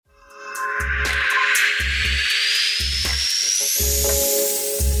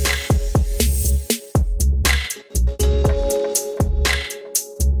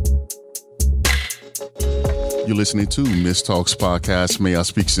You're listening to Miss Talks Podcast. May I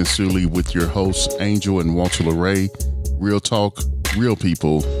speak sincerely with your hosts, Angel and Walter LeRae. Real talk, real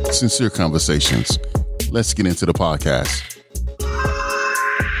people, sincere conversations. Let's get into the podcast.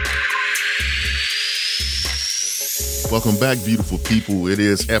 Welcome back, beautiful people. It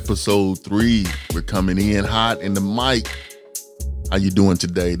is episode 3. We're coming in hot in the mic. How you doing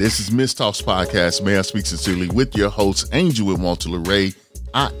today? This is Miss Talks Podcast. May I speak sincerely with your host, Angel and Walter LeRae.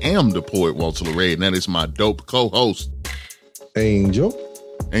 I am the poet Walter LeRae, and that is my dope co-host, Angel.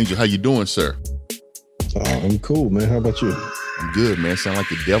 Angel, how you doing, sir? I'm cool, man. How about you? I'm good, man. Sound like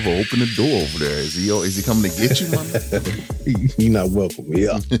the devil opened the door over there. Is he coming to get you, man? He not welcome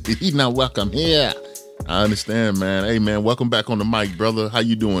here. He's not welcome here. I understand, man. Hey, man, welcome back on the mic, brother. How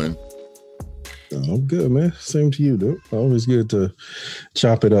you doing? I'm good, man. Same to you, dude. Always good to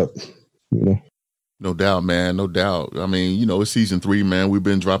chop it up, you know. No doubt, man. No doubt. I mean, you know, it's season 3, man. We've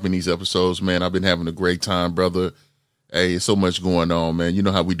been dropping these episodes, man. I've been having a great time, brother. Hey, it's so much going on, man. You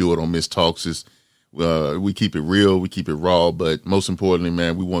know how we do it on Miss Talks is we keep it real, we keep it raw, but most importantly,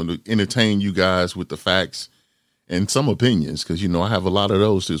 man, we want to entertain you guys with the facts and some opinions because, you know, I have a lot of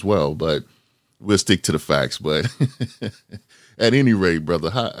those as well, but we'll stick to the facts. But at any rate,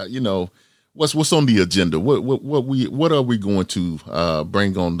 brother, how, you know, what's on the agenda? What are we going to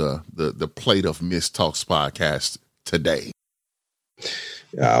bring on the plate of Miss Talks Podcast today?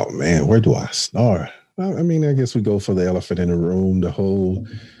 Oh man, where do I start? I mean, I guess we go for the elephant in the room, the whole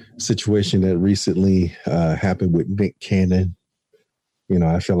situation that recently happened with Nick Cannon. You know,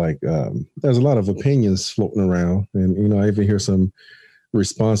 I feel like there's a lot of opinions floating around, and you know, I even hear some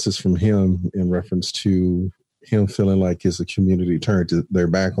responses from him in reference to him feeling like his community turned their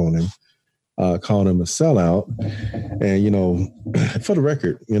back on him. Called him a sellout. And, you know, for the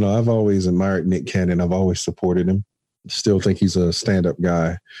record, you know, I've always admired Nick Cannon. I've always supported him. Still think he's a stand-up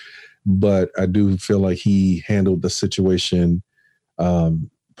guy. But I do feel like he handled the situation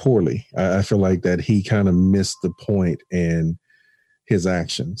poorly. I feel like that he kind of missed the point in his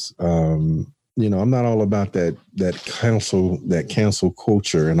actions. You know, I'm not all about that cancel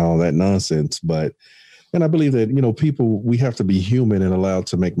culture and all that nonsense, and I believe that, you know, people, we have to be human and allowed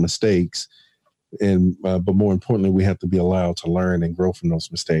to make mistakes. And but more importantly, we have to be allowed to learn and grow from those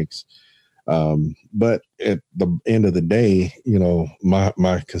mistakes. But at the end of the day, you know,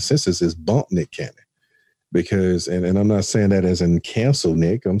 my consensus is bump Nick Cannon because, and I'm not saying that as in cancel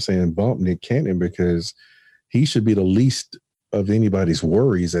Nick, I'm saying bump Nick Cannon because he should be the least of anybody's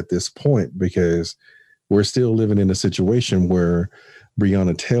worries at this point because we're still living in a situation where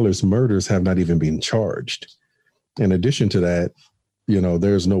Breonna Taylor's murders have not even been charged. In addition to that, you know,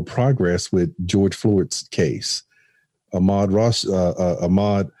 there's no progress with George Floyd's case.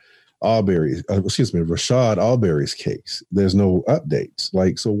 Rashad Arbery's case. There's no updates.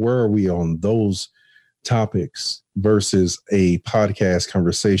 Like, so where are we on those topics versus a podcast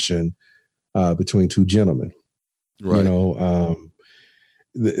conversation between two gentlemen? Right. You know,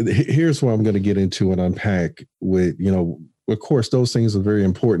 here's what I'm going to get into and unpack with, you know, of course, those things are very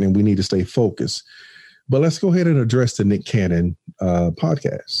important and we need to stay focused. But let's go ahead and address the Nick Cannon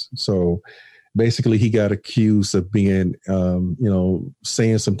podcast. So basically, he got accused of being, you know,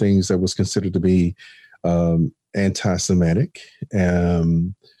 saying some things that was considered to be anti-Semitic.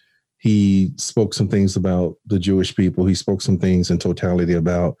 He spoke some things about the Jewish people. He spoke some things in totality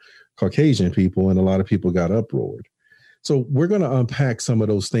about Caucasian people, and a lot of people got uproared. So we're going to unpack some of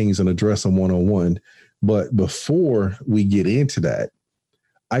those things and address them one-on-one. But before we get into that,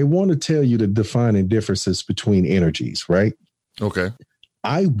 I want to tell you the defining differences between energies, right? Okay.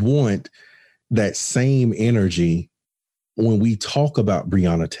 I want that same energy when we talk about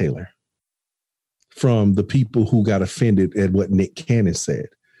Breonna Taylor from the people who got offended at what Nick Cannon said.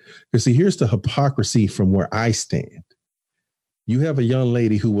 Because see, here's the hypocrisy from where I stand. You have a young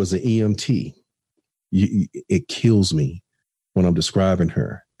lady who was an EMT. It kills me when I'm describing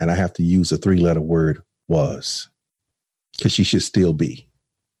her and I have to use a 3-letter word, was, because she should still be.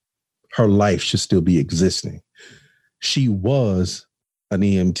 Her life should still be existing. She was an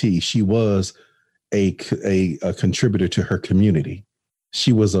EMT. She was a contributor to her community.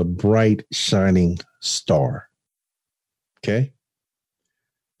 She was a bright, shining star. Okay?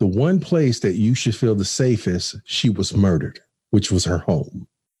 The one place that you should feel the safest, she was murdered, which was her home.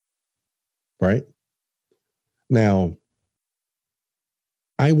 Right? Now,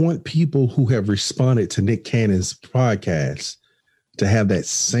 I want people who have responded to Nick Cannon's podcast to have that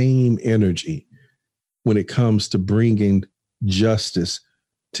same energy when it comes to bringing justice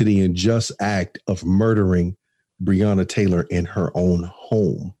to the unjust act of murdering Breonna Taylor in her own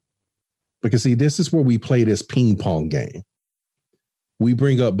home. Because see, this is where we play this ping pong game. We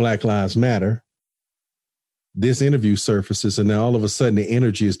bring up Black Lives Matter. this interview surfaces, and now all of a sudden the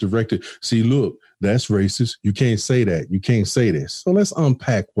energy is directed. See, look, that's racist. You can't say that. You can't say this. So let's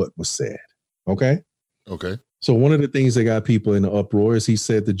unpack what was said. Okay. Okay. So one of the things that got people in the uproar is he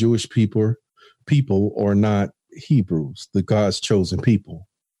said the Jewish people are not Hebrews, the God's chosen people.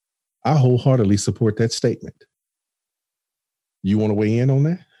 I wholeheartedly support that statement. You want to weigh in on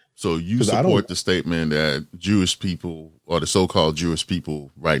that? So you support the statement that Jewish people, or the so-called Jewish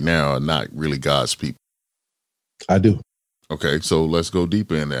people right now, are not really God's people? I do. Okay, so let's go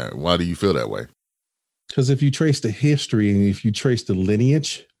deeper in that. Why do you feel that way? Because if you trace the history and if you trace the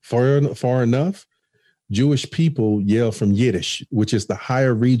lineage far enough, Jewish people yell from Yiddish, which is the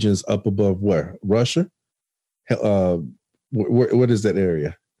higher regions up above where? Russia? What is that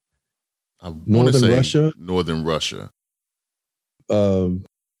area? Northern Russia? Northern Russia.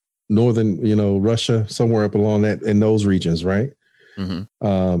 Northern, Russia, somewhere up along that, in those regions, right?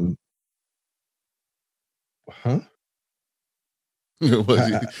 Mm-hmm. Huh?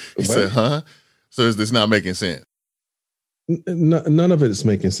 He said, huh? So it's not making sense. None of it is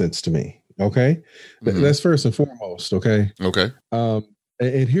making sense to me. Okay. Mm-hmm. That's first and foremost. Okay. Okay. And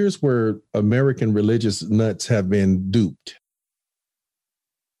here's where American religious nuts have been duped.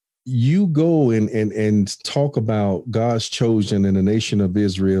 You go and talk about God's chosen in the nation of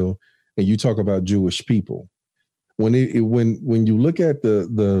Israel, and you talk about Jewish people. When you look at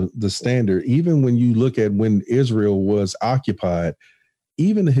the standard, even when you look at when Israel was occupied,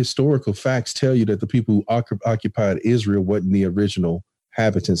 even the historical facts tell you that the people who occupied Israel wasn't the original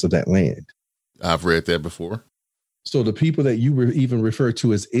inhabitants of that land. I've read that before. So the people that you even refer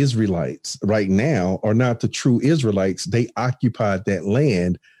to as Israelites right now are not the true Israelites. They occupied that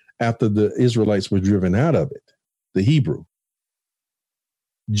land after the Israelites were driven out of it, the Hebrew.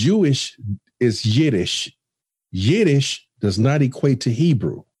 Jewish is Yiddish. Yiddish does not equate to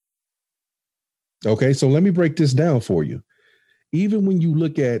Hebrew. Okay, so let me break this down for you. Even when you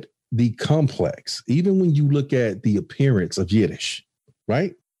look at the complex, even when you look at the appearance of Yiddish,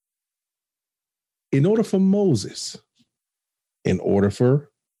 right? In order for Moses, in order for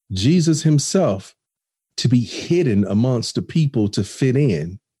Jesus himself to be hidden amongst the people to fit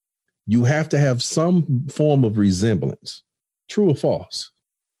in, you have to have some form of resemblance. True or false?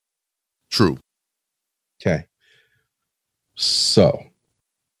 True. Okay. So,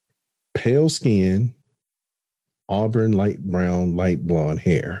 pale skin, auburn, light brown, light blonde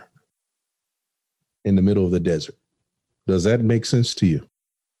hair in the middle of the desert. Does that make sense to you?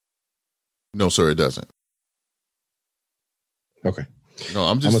 No, sir, it doesn't. Okay. No,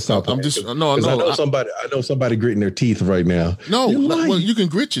 I know somebody gritting their teeth right now. No, well, you can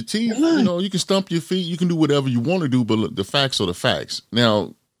grit your teeth. You can stump your feet. You can do whatever you want to do, but look, the facts are the facts.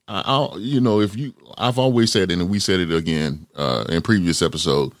 Now, I've always said, and we said it again in previous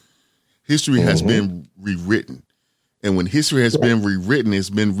episode, history has been rewritten. And when history has been rewritten,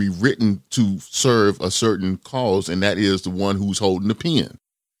 it's been rewritten to serve a certain cause, and that is the one who's holding the pen.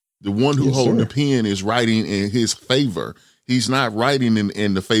 The one who's holding the pen is writing in his favor. He's not writing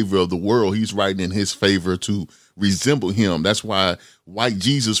in the favor of the world. He's writing in his favor to resemble him. That's why white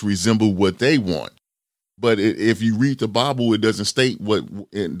Jesus resemble what they want. But if you read the Bible, it doesn't state what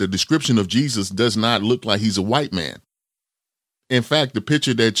the description of Jesus does not look like he's a white man. In fact, the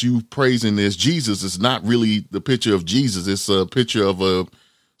picture that you praising as Jesus is not really the picture of Jesus. It's a picture of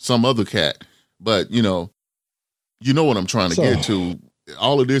some other cat. But, you know what I'm trying to get to.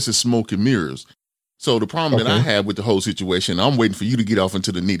 All of this is smoke and mirrors. So the problem that I have with the whole situation, I'm waiting for you to get off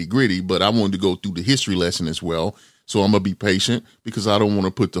into the nitty gritty, but I wanted to go through the history lesson as well. So I'm going to be patient because I don't want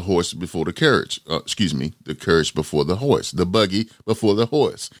to put the horse before the carriage. The carriage before the horse, the buggy before the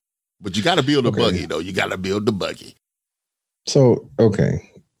horse. But you got to build a buggy, though. You got to build the buggy. So,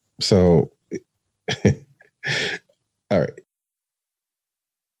 okay. So, all right.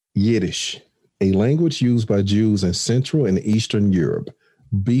 Yiddish, a language used by Jews in Central and Eastern Europe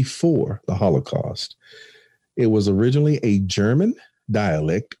before the Holocaust. It was originally a German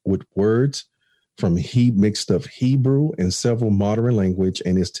dialect with words from mixed up Hebrew and several modern language,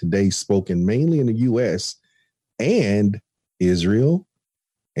 and is today spoken mainly in the U.S. and Israel,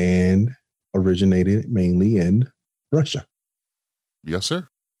 and originated mainly in Russia. Yes, sir.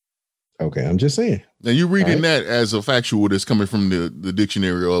 Okay, I'm just saying. Now you're reading that as a factual that's coming from the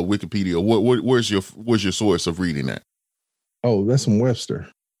dictionary or Wikipedia. Where's your source of reading that? Oh, that's from Webster.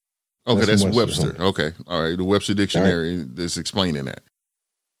 Okay, that's Webster. Okay, all right. The Webster Dictionary is explaining that.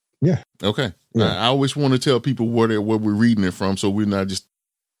 Yeah. Okay. Yeah. I always want to tell people where we're reading it from, so we're not just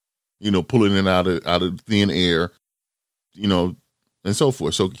pulling it out of thin air, and so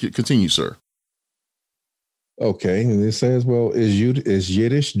forth. So continue, sir. Okay, and it says, well, is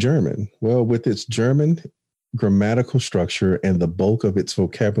Yiddish German? Well, with its German grammatical structure and the bulk of its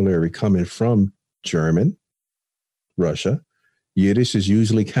vocabulary coming from German, Russia. Yiddish is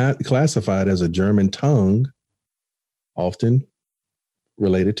usually classified as a German tongue, often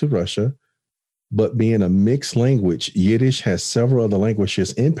related to Russia. But being a mixed language, Yiddish has several other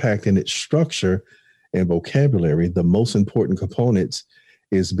languages impacting its structure and vocabulary. The most important components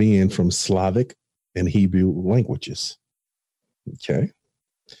is being from Slavic and Hebrew languages. Okay.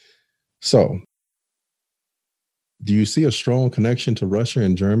 So, do you see a strong connection to Russia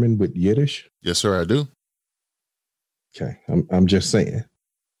and German with Yiddish? Yes, sir, I do. Okay. I'm just saying.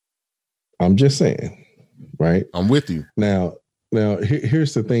 I'm just saying, right? I'm with you. Now,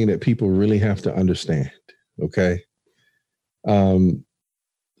 here's the thing that people really have to understand, okay?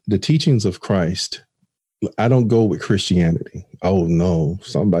 The teachings of Christ, I don't go with Christianity. Oh, no,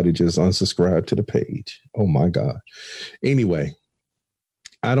 somebody just unsubscribed to the page. Oh, my God. Anyway,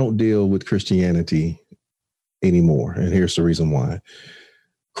 I don't deal with Christianity anymore, and here's the reason why.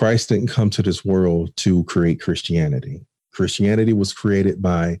 Christ didn't come to this world to create Christianity. Christianity was created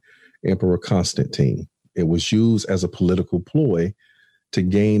by Emperor Constantine. It was used as a political ploy to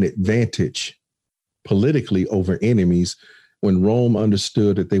gain advantage politically over enemies when Rome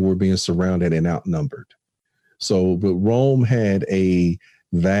understood that they were being surrounded and outnumbered. So, but Rome had a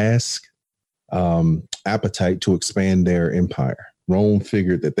vast appetite to expand their empire. Rome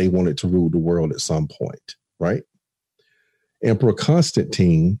figured that they wanted to rule the world at some point, right? Emperor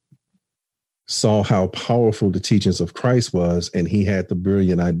Constantine saw how powerful the teachings of Christ was, and he had the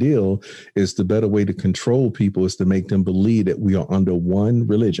brilliant ideal is the better way to control people is to make them believe that we are under one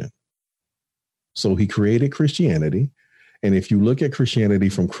religion. So he created Christianity. And if you look at Christianity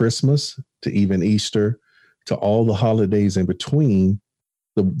from Christmas to even Easter to all the holidays in between,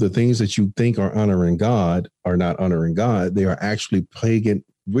 the things that you think are honoring God are not honoring God. They are actually pagan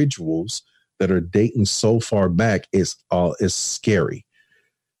rituals that are dating so far back, it's scary.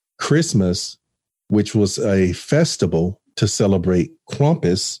 Christmas, which was a festival to celebrate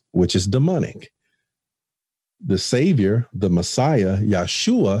Krampus, which is demonic. The Savior, the Messiah,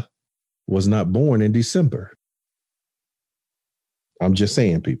 Yeshua, was not born in December. I'm just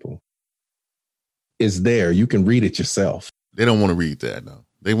saying, people. It's there. You can read it yourself. They don't want to read that, no.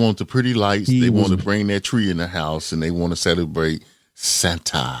 They want the pretty lights. They want to bring their tree in the house, and they want to celebrate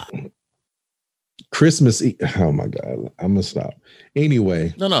Santa. Christmas. Oh, my God. I'm going to stop.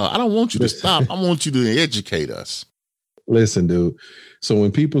 Anyway. No, I don't want you to stop. I want you to educate us. Listen, dude. So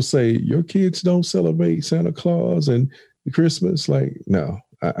when people say your kids don't celebrate Santa Claus and Christmas, like, no,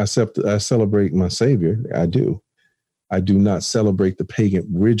 I celebrate my Savior. I do. I do not celebrate the pagan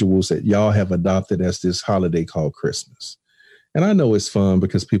rituals that y'all have adopted as this holiday called Christmas. And I know it's fun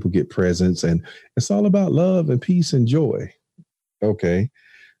because people get presents and it's all about love and peace and joy. Okay.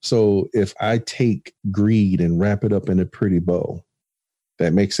 So if I take greed and wrap it up in a pretty bow,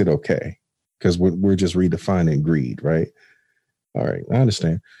 that makes it okay. Because we're just redefining greed, right? All right, I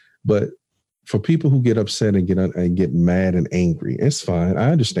understand. But for people who get upset and get mad and angry, it's fine.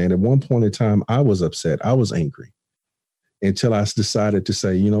 I understand. At one point in time, I was upset. I was angry until I decided to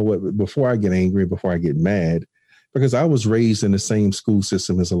say, you know what, before I get angry, before I get mad, because I was raised in the same school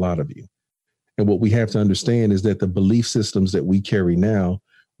system as a lot of you. And what we have to understand is that the belief systems that we carry now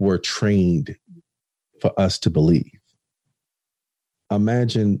were trained for us to believe.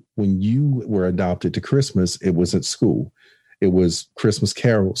 Imagine when you were adopted to Christmas, it was at school. It was Christmas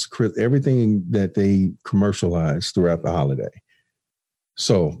carols, everything that they commercialized throughout the holiday.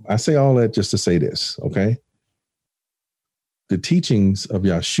 So I say all that just to say this, okay? The teachings of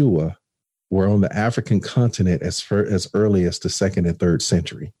Yeshua were on the African continent as early as the 2nd and 3rd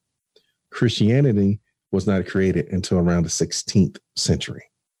century. Christianity was not created until around the 16th century.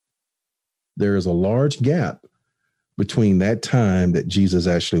 There is a large gap between that time that Jesus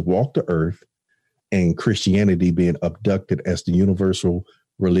actually walked the earth and Christianity being abducted as the universal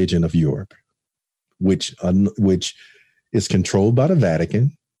religion of Europe, which is controlled by the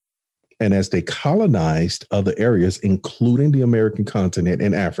Vatican. And as they colonized other areas, including the American continent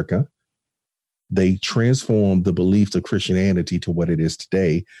and Africa, they transformed the beliefs of Christianity to what it is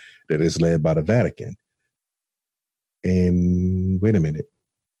today, that is led by the Vatican. And wait a minute,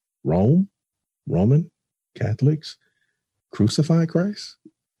 Roman Catholics crucified Christ,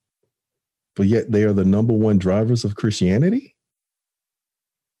 but yet they are the number one drivers of Christianity?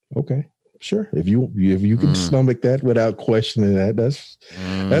 Okay, sure. If you can stomach that without questioning that,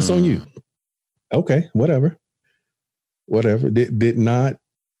 that's on you. Okay, whatever. Did not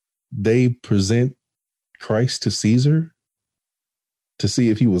they present Christ to Caesar to see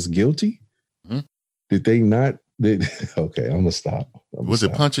if he was guilty? Did they not? Okay, I'm gonna stop. Was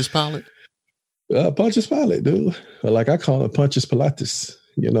it Pontius Pilate? Pontius Pilate, dude. Like I call him Pontius Pilatus.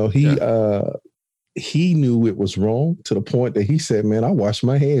 You know, he knew it was wrong to the point that he said, "Man, I wash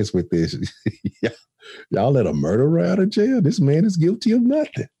my hands with this. Y'all let a murderer out of jail. This man is guilty of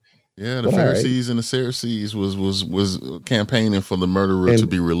nothing." Yeah, the Pharisees and the Sadducees was campaigning for the murderer to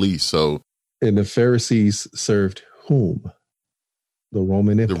be released. So, and the Pharisees served whom? The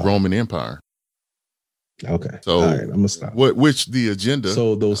Roman Empire. The Roman Empire. Okay. So, all right, I'm gonna stop. Which the agenda?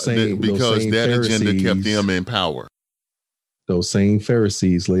 So those same agenda kept them in power. Those same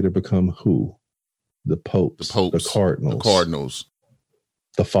Pharisees later become who? The popes, the cardinals,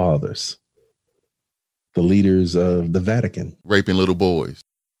 the fathers, the leaders of the Vatican, raping little boys.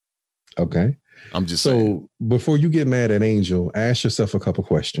 Okay. I'm just saying. So before you get mad at Angel, ask yourself a couple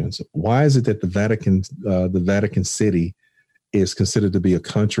questions. Why is it that the Vatican City is considered to be a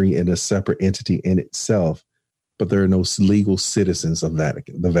country and a separate entity in itself, but there are no legal citizens of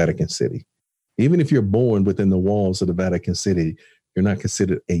the Vatican City? Even if you're born within the walls of the Vatican City, you're not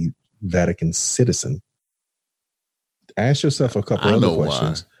considered a Vatican citizen. Ask yourself a couple other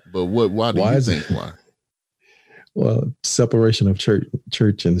questions. Why? But why do you think why? Well, separation of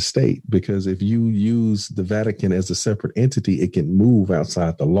church and state, because if you use the Vatican as a separate entity, it can move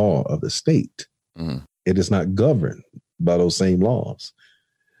outside the law of the state. Mm-hmm. It is not governed by those same laws.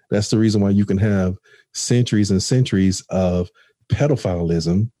 That's the reason why you can have centuries and centuries of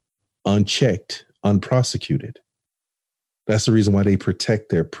pedophilism unchecked, unprosecuted. That's the reason why they protect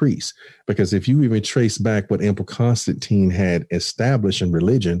their priests. Because if you even trace back what Emperor Constantine had established in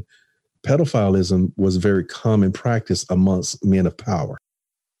religion, pedophilism was a very common practice amongst men of power.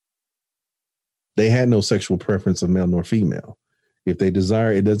 They had no sexual preference of male nor female. If they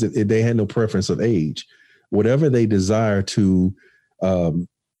desire, they had no preference of age. Whatever they desire to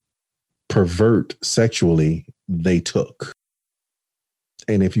pervert sexually, they took.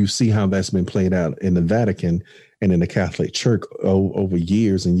 And if you see how that's been played out in the Vatican and in the Catholic Church over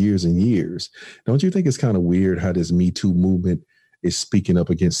years and years and years, don't you think it's kind of weird how this Me Too movement is speaking up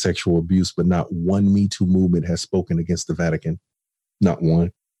against sexual abuse, but not one Me Too movement has spoken against the Vatican? Not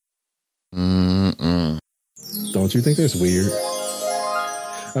one. Mm-mm. Don't you think that's weird?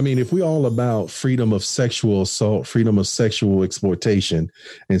 I mean, if we're all about freedom of sexual assault, freedom of sexual exploitation,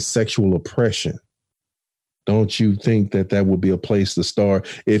 and sexual oppression, don't you think that would be a place to start?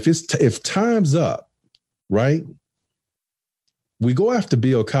 If time's up, right? We go after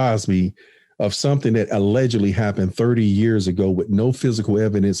Bill Cosby of something that allegedly happened 30 years ago with no physical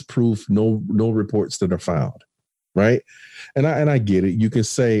evidence, proof, no reports that are found, right? And I get it. You can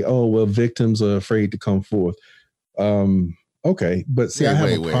say, oh, well, victims are afraid to come forth. Okay, but see, I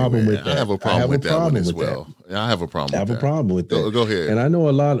have a problem with that. I have a problem with that one as well. I have a problem. I have a problem with that. Go ahead. And I know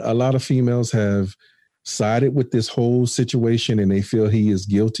a lot of females have sided with this whole situation and they feel he is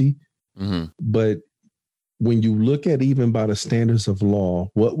guilty. Mm-hmm. But when you look at even by the standards of law,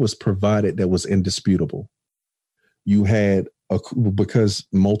 what was provided that was indisputable? You had because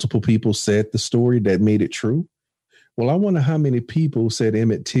multiple people said the story that made it true. Well, I wonder how many people said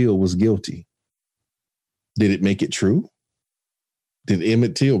Emmett Till was guilty. Did it make it true? Did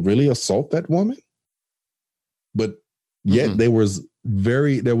Emmett Till really assault that woman? But yet there was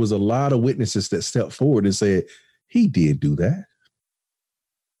a lot of witnesses that stepped forward and said he did do that.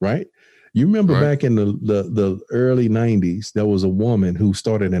 Right? You remember back in the early 90s, there was a woman who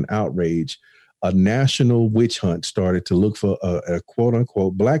started an outrage. A national witch hunt started to look for a quote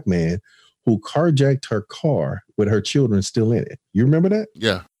unquote black man who carjacked her car with her children still in it. You remember that?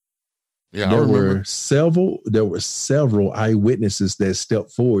 Yeah. Yeah, there were several eyewitnesses that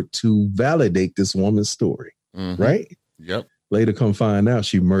stepped forward to validate this woman's story. Mm-hmm. Right? Yep. Later come find out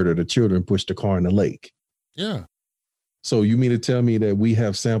she murdered her children, pushed the car in the lake. Yeah. So you mean to tell me that we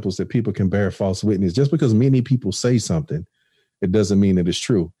have samples that people can bear false witness? Just because many people say something, it doesn't mean that it's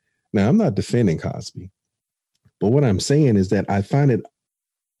true. Now, I'm not defending Cosby, but what I'm saying is that I find it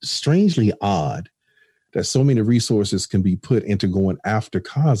strangely odd that so many resources can be put into going after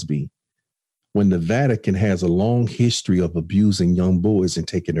Cosby when the Vatican has a long history of abusing young boys and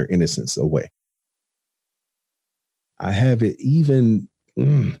taking their innocence away. I have it even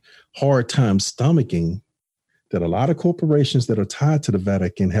hard time stomaching that a lot of corporations that are tied to the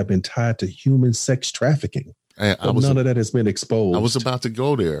Vatican have been tied to human sex trafficking. None of that has been exposed. I was about to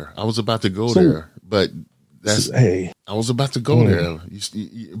go there. But that's I was about to go there.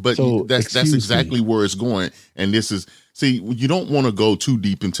 That's exactly where it's going. And this is, you don't want to go too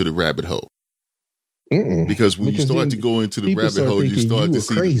deep into the rabbit hole. Because when you start to go into the rabbit hole, you start to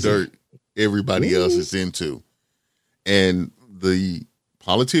see the dirt everybody else is into. And the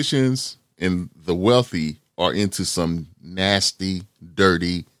politicians and the wealthy are into some nasty,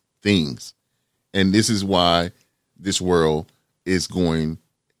 dirty things. And this is why this world is going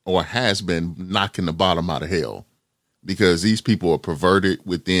or has been knocking the bottom out of hell, because these people are perverted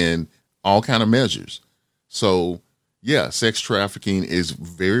within all kind of measures. So yeah, sex trafficking is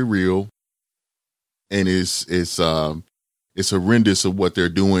very real, and it's horrendous of what they're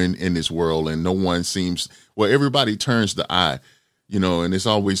doing in this world. And no one seems, well, everybody turns the eye, you know, and it's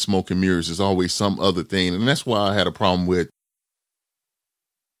always smoke and mirrors. There's always some other thing. And that's why I had a problem with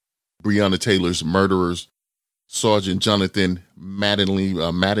Breonna Taylor's murderers, Sergeant Jonathan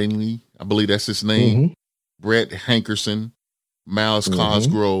Mattingly, I believe that's his name, Mm-hmm. Brett Hankerson, Miles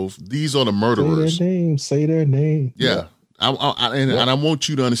Cosgrove. These are the murderers. Say their name. Yeah. And I want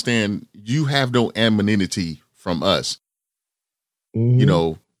you to understand, you have no anonymity from us. Mm-hmm. You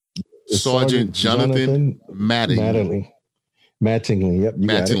know, Sergeant Jonathan Mattingly. Yep.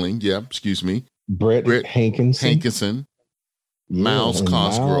 Mattingly, yeah, excuse me. Brett Hankinson. Miles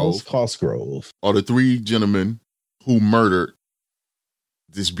Cosgrove are the three gentlemen who murdered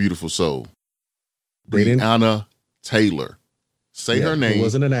this beautiful soul. Breonna Taylor. Say her name. It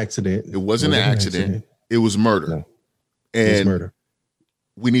wasn't an accident. It wasn't an accident. It was murder. No, and it was murder.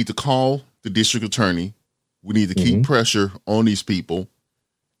 We need to call the district attorney. We need to keep pressure on these people.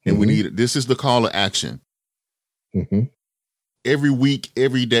 And this is the call to action. Mm-hmm. Every week,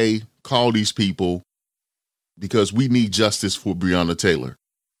 every day, call these people, because we need justice for Breonna Taylor.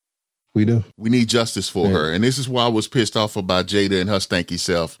 We do. We need justice for her. And this is why I was pissed off about Jada and her stanky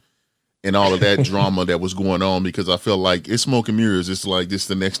self and all of that drama that was going on, because I felt like it's smoke and mirrors. It's like this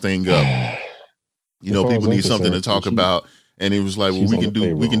the next thing up. You know, people need something to talk about. And it was like, well,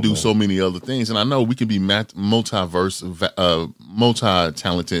 we can do so many other things. And I know we can be multi-talented,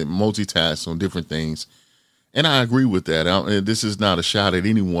 multitask on different things. And I agree with that. This is not a shot at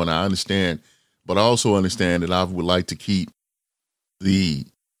anyone. I understand. But I also understand that I would like to keep the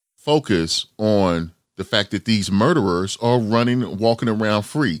focus on the fact that these murderers are walking around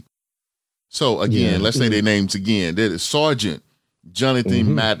free. So again, let's say their names again. That is Sergeant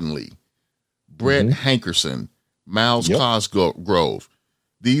Jonathan Mattingly, Brett Hankerson, Miles Cosgrove.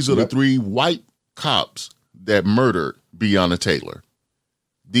 These are the three white cops that murdered Breonna Taylor.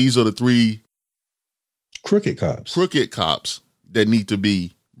 These are the three crooked cops that need to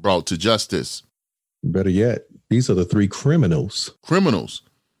be brought to justice. Better yet, these are the three criminals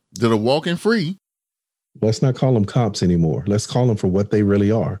that are walking free. Let's not call them cops anymore. Let's call them for what they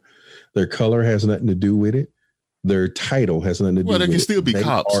really are. Their color has nothing to do with it. Their title has nothing to do with it. Well, they can still be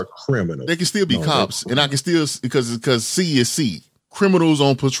cops. They are criminals. They can still be cops. And I can still, because C is C. Criminals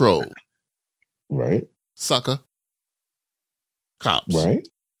on patrol. Right. Sucker. Cops. Right.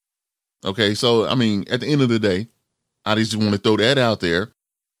 Okay, so, I mean, at the end of the day, I just want to throw that out there.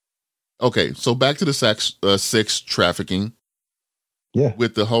 Okay, so back to the sex trafficking. Yeah.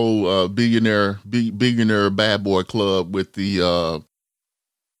 With the whole billionaire bad boy club with the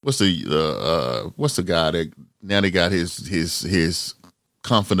what's the guy that now they got his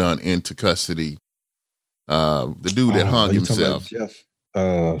confidant into custody? The dude that hung himself. Jeff.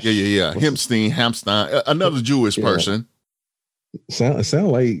 Hamstein, another Jewish person. Sound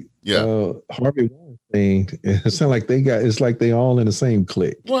like Harvey Weinstein. It sound like it's like they all in the same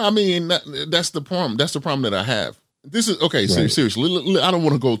clique. Well, I mean, that's the problem. That's the problem that I have. This is okay. Right. Seriously, I don't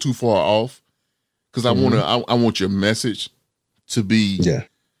want to go too far off, because I want your message to be,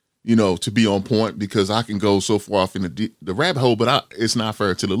 to be on point, because I can go so far off in the rabbit hole, but it's not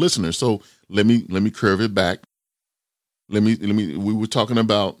fair to the listener. So let me curve it back. We were talking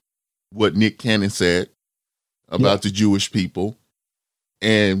about what Nick Cannon said about the Jewish people,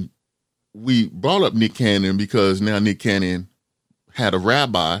 and we brought up Nick Cannon because now Nick Cannon had a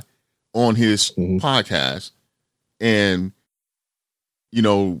rabbi on his podcast. And,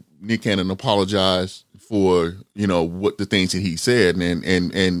 Nick Cannon apologized for, what the things that he said.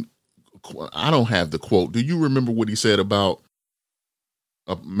 And I don't have the quote. Do you remember what he said about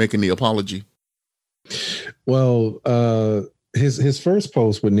making the apology? Well, his first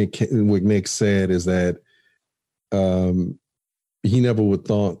post with Nick said is that he never would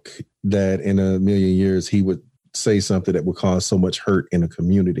think that in a million years he would say something that would cause so much hurt in a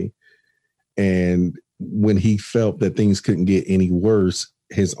community. And when he felt that things couldn't get any worse,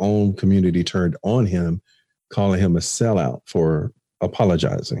 his own community turned on him, calling him a sellout for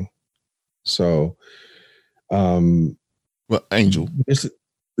apologizing. So, well, Angel, this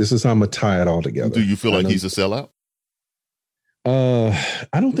is how I'm gonna tie it all together. Do you feel like he's a sellout?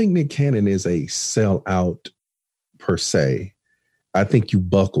 I don't think Nick Cannon is a sellout per se. I think you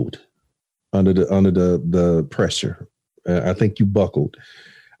buckled under the pressure. I think you buckled.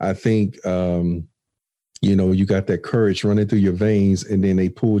 I think, you got that courage running through your veins, and then they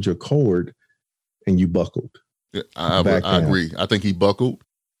pulled your cord and you buckled. I agree. I think he buckled.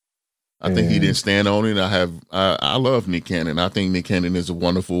 I think he didn't stand on it. I love Nick Cannon. I think Nick Cannon is a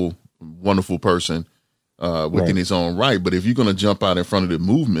wonderful, wonderful person within his own right. But if you're going to jump out in front of the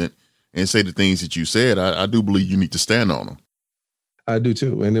movement and say the things that you said, I do believe you need to stand on them. I do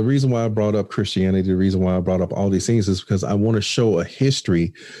too. And the reason why I brought up Christianity, the reason why I brought up all these things is because I want to show a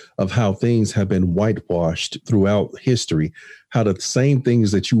history of how things have been whitewashed throughout history, how the same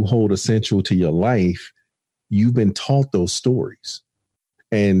things that you hold essential to your life, you've been taught those stories.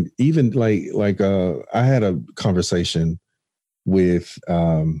 And even like I had a conversation with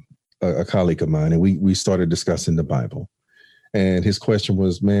a colleague of mine, and we started discussing the Bible. And his question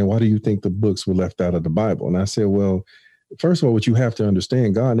was, man, why do you think the books were left out of the Bible? And I said, well, first of all, what you have to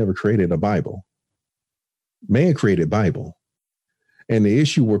understand, God never created a Bible. Man created Bible. And the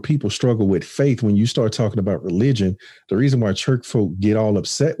issue where people struggle with faith, when you start talking about religion, the reason why church folk get all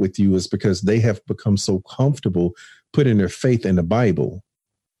upset with you is because they have become so comfortable putting their faith in the Bible.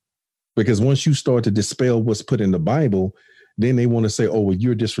 Because once you start to dispel what's put in the Bible, then they want to say, oh, well,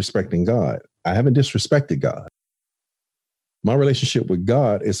 you're disrespecting God. I haven't disrespected God. My relationship with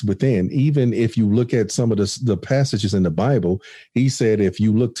God is within. Even if you look at some of the passages in the Bible, he said, if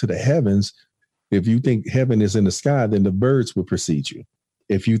you look to the heavens, if you think heaven is in the sky, then the birds will precede you.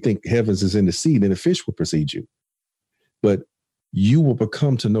 If you think heavens is in the sea, then the fish will precede you. But you will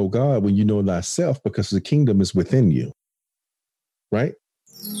become to know God when you know thyself, because the kingdom is within you. Right?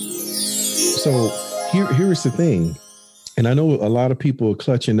 So here's the thing. And I know a lot of people are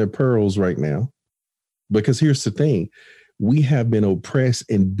clutching their pearls right now, because here's the thing. We have been oppressed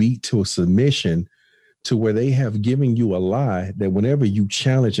and beat to a submission to where they have given you a lie that whenever you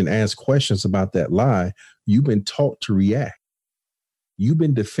challenge and ask questions about that lie, you've been taught to react. You've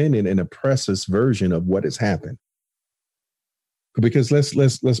been defending an oppressor's version of what has happened. Because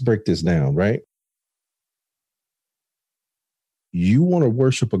let's break this down, right? You want to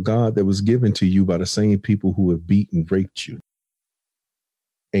worship a God that was given to you by the same people who have beaten and raped you.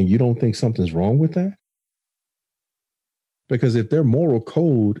 And you don't think something's wrong with that? Because if their moral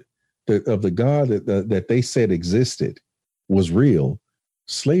code of the God that they said existed was real,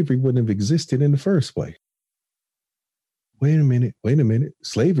 slavery wouldn't have existed in the first place. Wait a minute.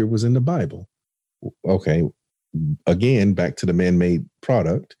 Slavery was in the Bible. Okay. Again, back to the man-made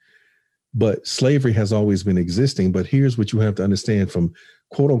product. But slavery has always been existing. But here's what you have to understand from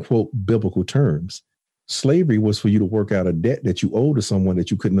quote unquote biblical terms. Slavery was for you to work out a debt that you owed to someone that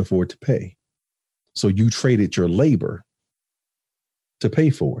you couldn't afford to pay. So you traded your labor to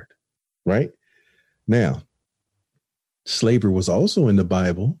pay for it, right? Now, slavery was also in the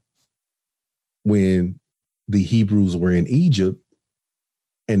Bible when the Hebrews were in Egypt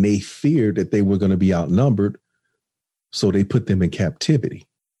and they feared that they were going to be outnumbered. So they put them in captivity.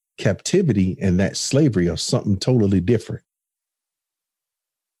 Captivity and that slavery are something totally different.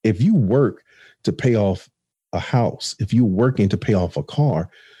 If you work to pay off a house, if you're working to pay off a car,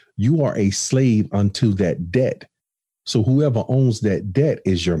 you are a slave unto that debt. So whoever owns that debt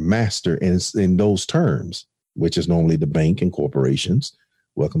is your master in those terms, which is normally the bank and corporations.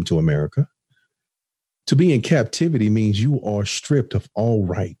 Welcome to America. To be in captivity means you are stripped of all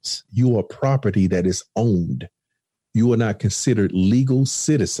rights. You are property that is owned. You are not considered legal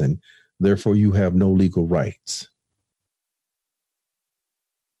citizen. Therefore, you have no legal rights.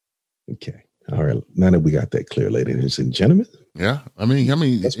 Okay. All right. Now that we got that clear, ladies and gentlemen. Yeah. I mean,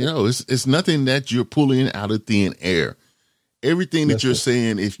 it's nothing that you're pulling out of thin air. Everything that you're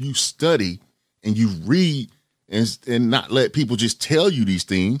saying, if you study and you read and not let people just tell you these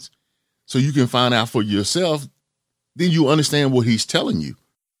things so you can find out for yourself, then you understand what he's telling you.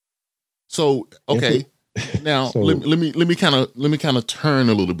 So, okay. Now, so, let me kind of turn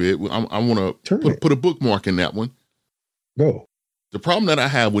a little bit. I want to put a bookmark in that one. Go. The problem that I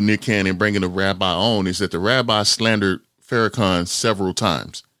have with Nick Cannon bringing the rabbi on is that the rabbi slandered Farrakhan several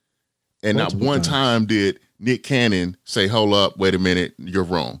times. And not one time did Nick Cannon say, hold up, wait a minute, you're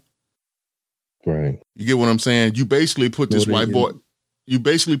wrong. Right. You get what I'm saying? You basically put this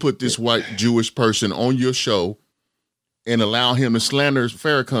white Jewish person on your show and allow him to slander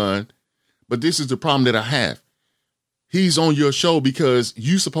Farrakhan. But this is the problem that I have. He's on your show because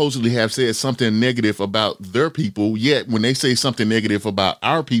you supposedly have said something negative about their people. Yet when they say something negative about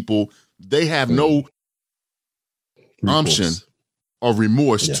our people, they have no umption or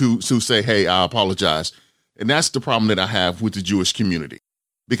remorse to say, hey, I apologize. And that's the problem that I have with the Jewish community,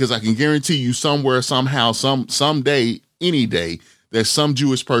 because I can guarantee you somewhere, somehow, someday, any day, that some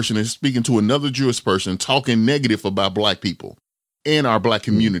Jewish person is speaking to another Jewish person talking negative about black people and our black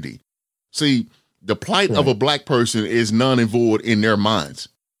community. See, the plight of a black person is none and void in their minds.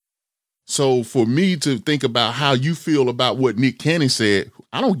 So for me to think about how you feel about what Nick Cannon said,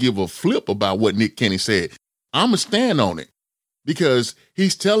 I don't give a flip about what Nick Cannon said. I'm going to stand on it because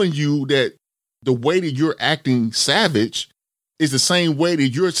he's telling you that the way that you're acting savage is the same way that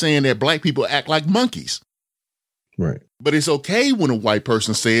you're saying that black people act like monkeys. Right. But it's okay when a white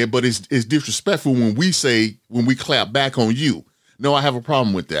person say it, but it's disrespectful when we clap back on you. No, I have a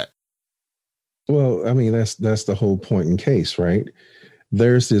problem with that. Well, I mean, that's the whole point in case, right?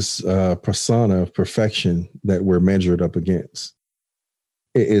 There's this persona of perfection that we're measured up against.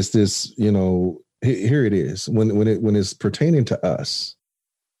 It's this, here it is. When it's pertaining to us,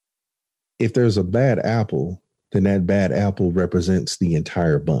 if there's a bad apple, then that bad apple represents the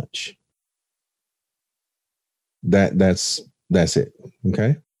entire bunch. That's it.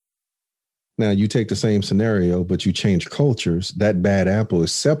 Okay. Now you take the same scenario, but you change cultures. That bad apple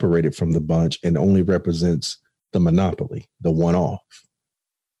is separated from the bunch and only represents the monopoly, the one-off.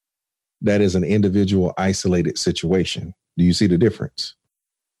 That is an individual isolated situation. Do you see the difference?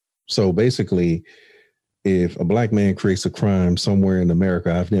 So basically, if a black man creates a crime somewhere in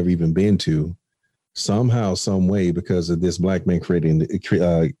America I've never even been to, somehow, some way, because of this black man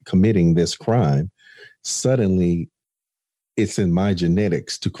committing this crime, suddenly it's in my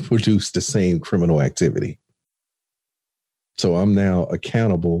genetics to produce the same criminal activity. So I'm now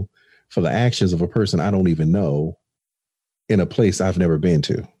accountable for the actions of a person I don't even know in a place I've never been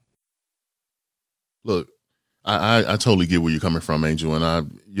to. Look, I totally get where you're coming from, Angel. And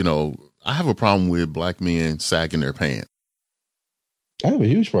I have a problem with black men sagging their pants. I have a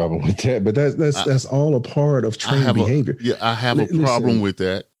huge problem with that, but that's all a part of trained behavior. I have a problem with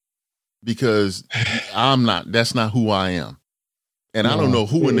that because that's not who I am. And I don't know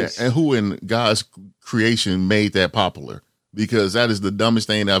who in God's creation made that popular, because that is the dumbest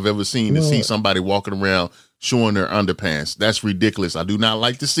thing that I've ever seen, to see somebody walking around showing their underpants. That's ridiculous. I do not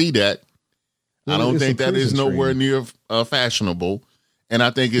like to see that. I don't think that is nowhere near fashionable. And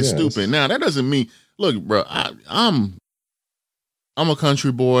I think it's stupid. Now, that doesn't mean, look, bro, I'm a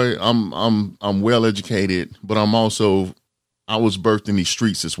country boy. I'm well educated, but I was birthed in these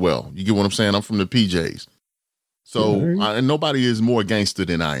streets as well. You get what I'm saying? I'm from the PJs. So nobody is more gangster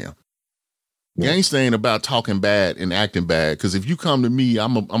than I am. Yeah. Gangster ain't about talking bad and acting bad. Because if you come to me,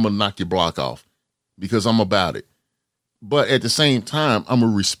 I'm gonna knock your block off because I'm about it. But at the same time, I'm a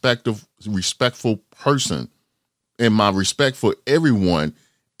respectful person, and my respect for everyone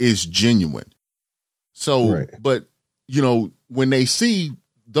is genuine. So, but when they see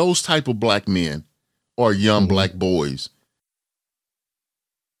those type of black men or young black boys,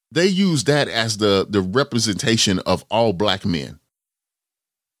 they use that as the representation of all black men.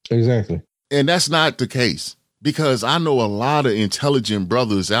 Exactly. And that's not the case, because I know a lot of intelligent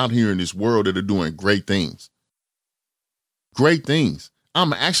brothers out here in this world that are doing great things. Great things.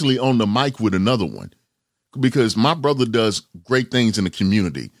 I'm actually on the mic with another one because my brother does great things in the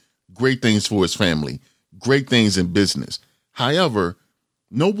community, great things for his family, great things in business. However,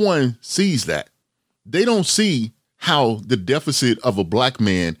 no one sees that. They don't see how the deficit of a black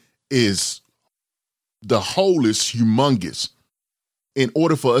man is, the hole is humongous. In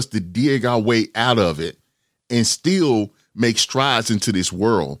order for us to dig our way out of it and still make strides into this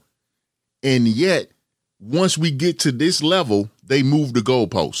world. And yet, once we get to this level, they move the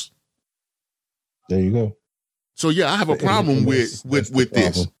goalposts. There you go. So yeah, I have a problem with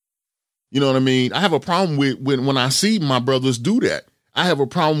this. You know what I mean? I have a problem with when I see my brothers do that. I have a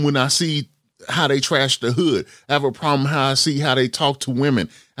problem when I see how they trash the hood. I have a problem how I see how they talk to women.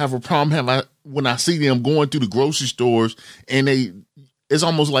 I have a problem when I see them going through the grocery stores and it's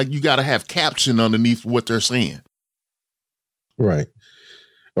almost like you got to have caption underneath what they're saying. Right.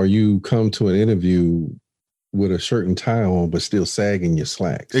 Or you come to an interview with a shirt and tie on, but still sagging your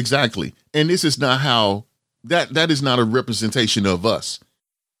slacks. Exactly. And this is not how that is not a representation of us.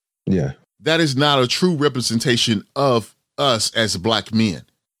 Yeah. That is not a true representation of us as black men.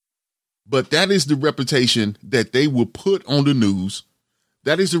 But that is the reputation that they will put on the news.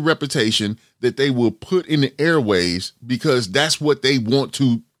 That is the reputation that they will put in the airways because that's what they want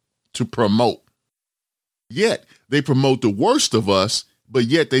to promote. Yet they promote the worst of us, but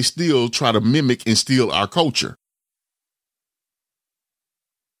yet they still try to mimic and steal our culture.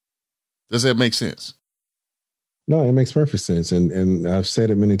 Does that make sense? No, it makes perfect sense. And I've said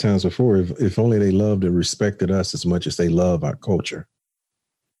it many times before, if only they loved and respected us as much as they love our culture.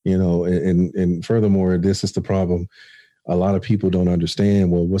 And furthermore, this is the problem. A lot of people don't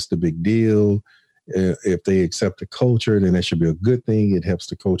understand, well, what's the big deal? If they accept the culture, then that should be a good thing. It helps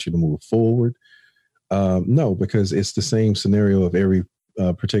the culture to move forward. No, because it's the same scenario of every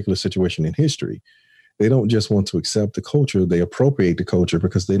particular situation in history. They don't just want to accept the culture. They appropriate the culture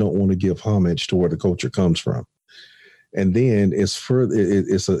because they don't want to give homage to where the culture comes from. And then it's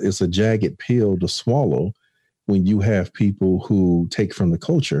a jagged pill to swallow when you have people who take from the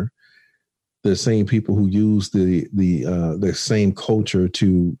culture, the same people who use the same culture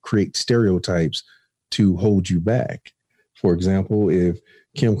to create stereotypes to hold you back. For example, if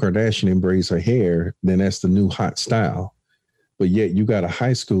Kim Kardashian braids her hair, then that's the new hot style. But yet you got a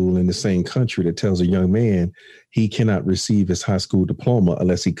high school in the same country that tells a young man he cannot receive his high school diploma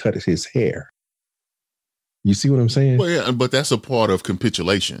unless he cut his hair. You see what I'm saying? Well, yeah, but that's a part of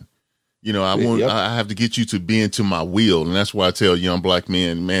capitulation. You know, I have to get you to bend to my will. And that's why I tell young black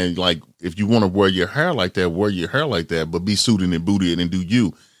men, man, like, if you want to wear your hair like that, wear your hair like that, but be suited and booted and do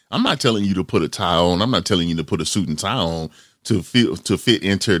you. I'm not telling you to put a tie on. I'm not telling you to put a suit and tie on to fit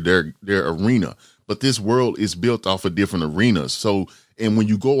into their arena. But this world is built off of different arenas. So, and when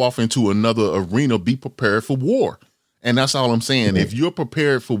you go off into another arena, be prepared for war. And that's all I'm saying. Mm-hmm. If you're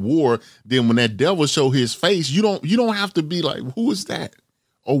prepared for war, then when that devil show his face, you don't have to be like, who is that?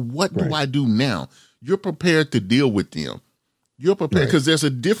 Or what do I do now? You're prepared to deal with them. You're prepared because there's a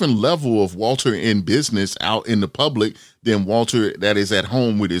different level of Walter in business out in the public than Walter that is at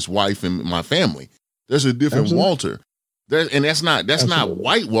home with his wife and my family. There's a different Walter. And that's not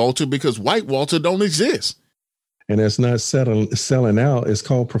white Walter, because white Walter don't exist. And that's not selling out. It's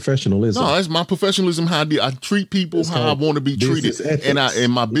called professionalism. No, it's my professionalism. How I treat people, how I want to be treated, ethics.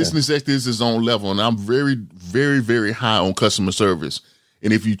 And my business ethics is on level. And I'm very, very, very high on customer service.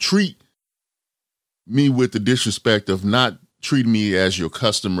 And if you treat me with the disrespect of not treating me as your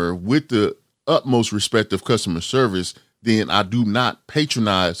customer with the utmost respect of customer service, then I do not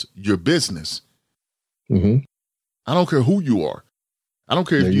patronize your business. Mm-hmm. I don't care who you are. I don't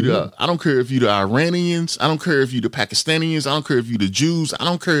care if I don't care if you the Iranians. I don't care if you the Pakistanis. I don't care if you the Jews. I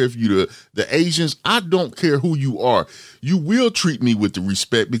don't care if you the Asians. I don't care who you are. You will treat me with the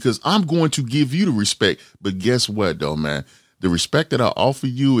respect because I'm going to give you the respect. But guess what, though, man? The respect that I offer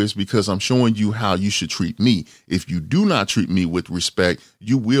you is because I'm showing you how you should treat me. If you do not treat me with respect,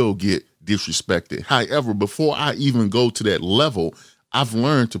 you will get disrespected. However, before I even go to that level, I've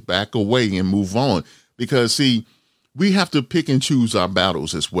learned to back away and move on because, see, we have to pick and choose our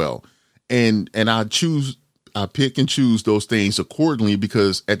battles as well. And I pick and choose those things accordingly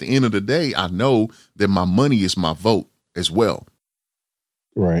because at the end of the day, I know that my money is my vote as well.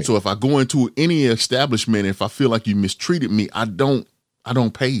 Right. So if I go into any establishment, if I feel like you mistreated me, I don't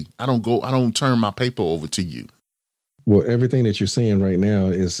pay. I don't turn my paper over to you. Well, everything that you're saying right now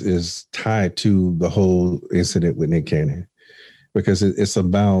is tied to the whole incident with Nick Cannon, because it's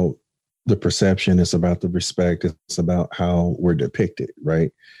about the perception, it's about the respect, it's about how we're depicted,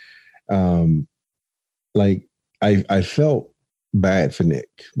 right? Like I felt bad for Nick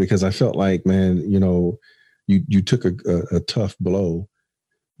because I felt like, man, you know, you took a tough blow,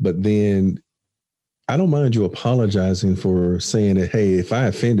 but then I don't mind you apologizing for saying that, hey, if I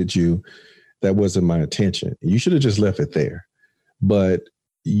offended you, that wasn't my intention. You should have just left it there. But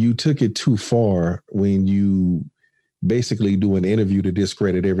you took it too far when you basically do an interview to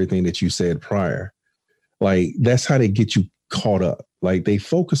discredit everything that you said prior. Like, that's how they get you caught up. Like, they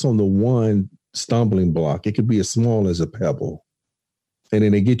focus on the one stumbling block. It could be as small as a pebble. And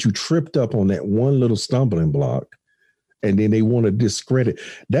then they get you tripped up on that one little stumbling block. And then they want to discredit.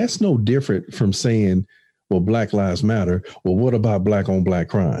 That's no different from saying, well, Black Lives Matter. Well, what about black on black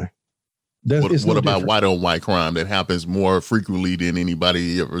crime? What about white on white crime that happens more frequently than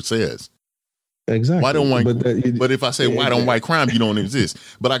anybody ever says? Exactly. White on white, but if I say white on white crime, you don't exist.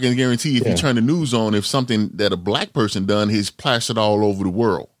 But I can guarantee if you turn the news on, if something that a black person done, he's plastered all over the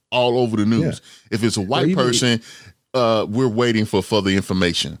world, all over the news. Yeah. If it's a white person, we're waiting for further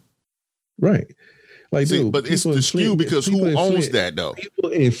information. Right. Like, see, dude, but it's the skew because who owns that, though?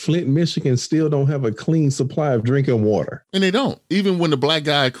 People in Flint, Michigan still don't have a clean supply of drinking water. And they don't. Even when the black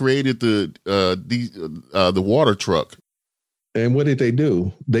guy created the water truck. And what did they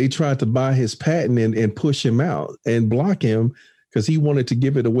do? They tried to buy his patent and push him out and block him because he wanted to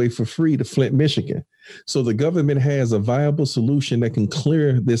give it away for free to Flint, Michigan. So the government has a viable solution that can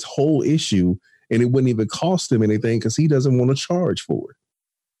clear this whole issue, and it wouldn't even cost him anything because he doesn't want to charge for it.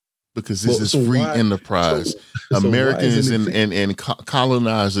 Because this is free enterprise. Americans and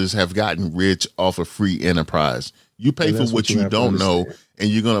colonizers have gotten rich off of free enterprise. You pay for what you don't know, and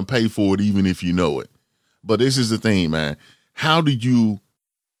you're going to pay for it even if you know it. But this is the thing, man.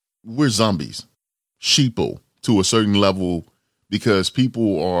 We're zombies, sheeple to a certain level because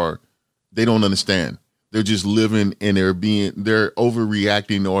they don't understand. They're just living and they're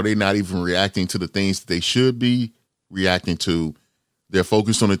overreacting, or they're not even reacting to the things that they should be reacting to. They're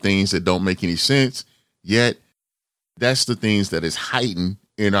focused on the things that don't make any sense. Yet that's the things that is heightened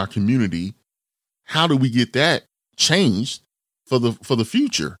in our community. How do we get that changed for the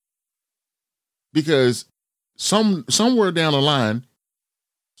future? Because somewhere down the line,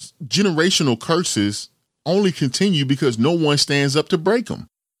 generational curses only continue because no one stands up to break them.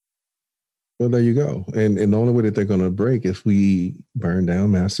 Well, there you go. And the only way that they're going to break is we burn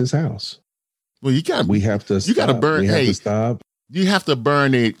down Master's house. Well, you got to burn. Hey, stop. You have to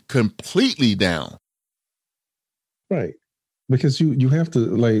burn it completely down. Right. Because you have to,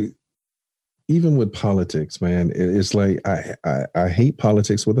 like, even with politics, man, it's like I hate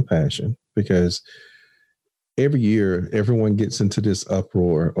politics with a passion, because every year everyone gets into this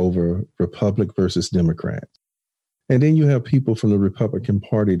uproar over Republic versus Democrat. And then you have people from the Republican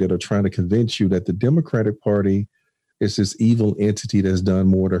Party that are trying to convince you that the Democratic Party is this evil entity that's done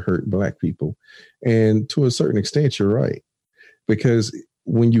more to hurt Black people. And to a certain extent, you're right. Because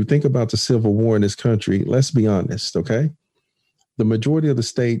when you think about the Civil War in this country, let's be honest, okay? The majority of the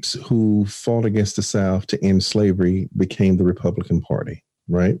states who fought against the South to end slavery became the Republican Party,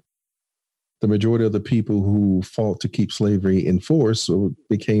 right? The majority of the people who fought to keep slavery in force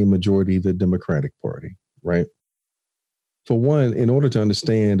became majority the Democratic Party, right? For one, in order to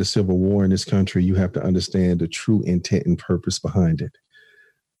understand the Civil War in this country, you have to understand the true intent and purpose behind it.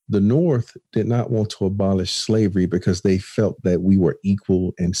 The North did not want to abolish slavery because they felt that we were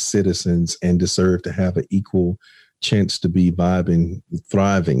equal and citizens and deserved to have an equal chance to be vibing,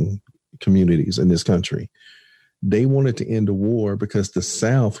 thriving communities in this country. They wanted to end the war because the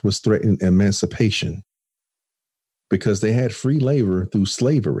South was threatening emancipation, because they had free labor through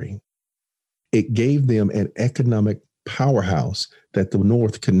slavery. It gave them an economic powerhouse that the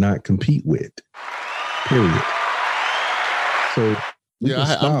North could not compete with, period. So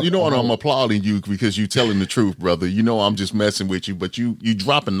yeah, you know what? I'm applauding you because you're telling the truth, brother. You know, I'm just messing with you, but you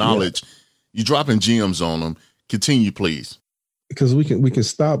dropping knowledge, you dropping gems on them. Continue, please. Because we can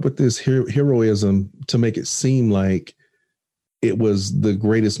stop with this heroism to make it seem like it was the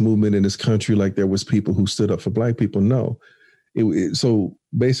greatest movement in this country, like there was people who stood up for Black people. No. So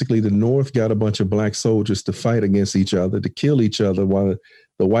basically the North got a bunch of Black soldiers to fight against each other, to kill each other, while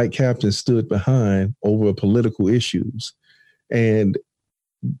the white captains stood behind over political issues. And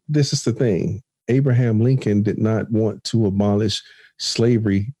this is the thing. Abraham Lincoln did not want to abolish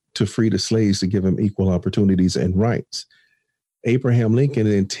slavery to free the slaves, to give them equal opportunities and rights. Abraham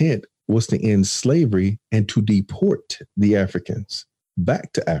Lincoln's intent was to end slavery and to deport the Africans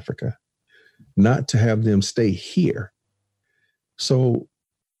back to Africa, not to have them stay here. So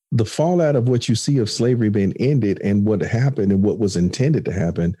the fallout of what you see of slavery being ended and what happened and what was intended to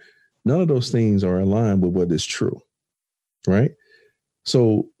happen, none of those things are aligned with what is true, right?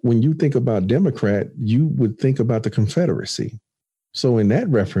 So when you think about Democrat, you would think about the Confederacy. So in that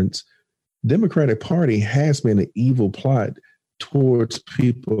reference, Democratic Party has been an evil plot towards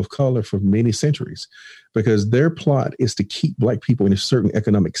people of color for many centuries, because their plot is to keep Black people in a certain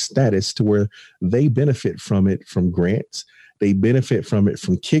economic status to where they benefit from it from grants. They benefit from it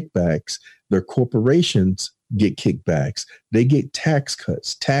from kickbacks. Their corporations get kickbacks. They get tax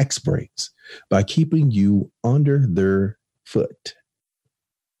cuts, tax breaks by keeping you under their foot.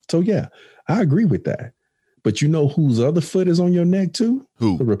 So, yeah, I agree with that. But you know whose other foot is on your neck, too?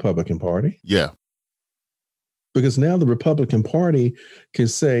 Who? The Republican Party. Yeah. Because now the Republican Party can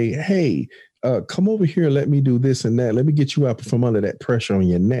say, hey, come over here. Let me do this and that. Let me get you out from under that pressure on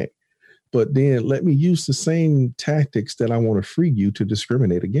your neck. But then let me use the same tactics that I want to free you to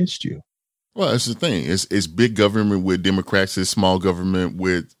discriminate against you. Well, that's the thing. It's big government with Democrats. It's small government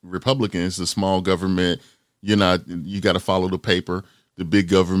with Republicans. The small government, you got to follow the paper. The big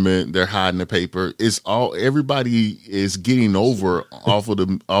government, they're hiding the paper. Everybody is getting over off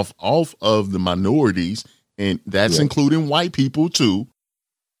of the minorities, and that's including white people too.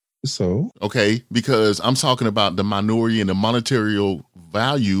 So, okay, because I'm talking about the minority and the monetary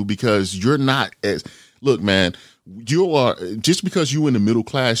value, because you're not look, man, you are, just because you're in the middle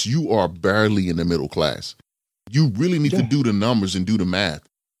class, you are barely in the middle class. You really need to do the numbers and do the math.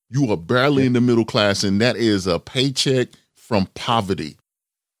 You are barely in the middle class, and that is a paycheck from poverty.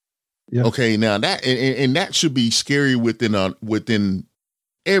 Yeah. Okay, now that and that should be scary within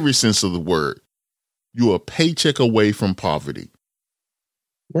every sense of the word. You're a paycheck away from poverty.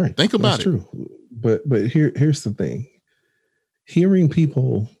 Right. Think about it. True. But here's the thing. Hearing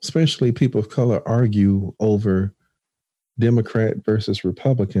people, especially people of color, argue over Democrat versus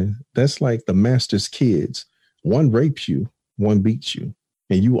Republican, that's like the master's kids. One rapes you, one beats you,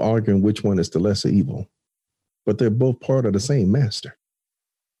 and you arguing which one is the lesser evil. But they're both part of the same master.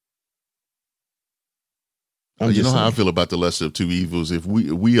 You know how I feel about the lesser of two evils. If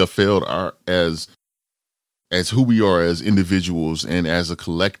we have failed as as who we are as individuals and as a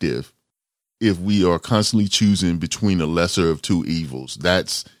collective, if we are constantly choosing between the lesser of two evils.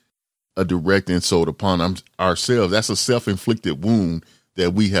 That's a direct insult upon ourselves. That's a self-inflicted wound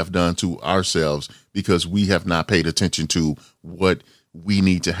that we have done to ourselves because we have not paid attention to what we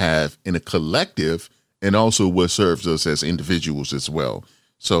need to have in a collective and also what serves us as individuals as well.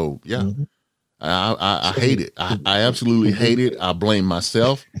 So, yeah, I hate it. I absolutely hate it. I blame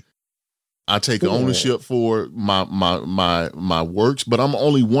myself. I take ownership for my works, but I'm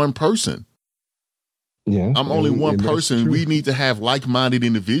only one person. Yeah, I'm only one person. We need to have like-minded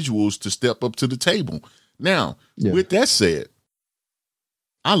individuals to step up to the table. Now, with that said,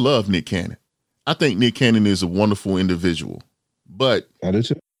 I love Nick Cannon. I think Nick Cannon is a wonderful individual, but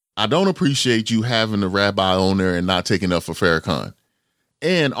I don't appreciate you having the rabbi on there and not taking up for Farrakhan.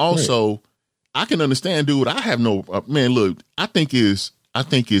 And also, I can understand, dude. I have no man. Look, I think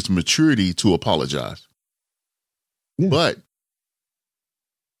it's maturity to apologize, but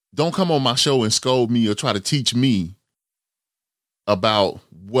don't come on my show and scold me or try to teach me about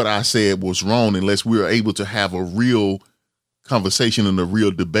what I said was wrong unless we're able to have a real conversation and a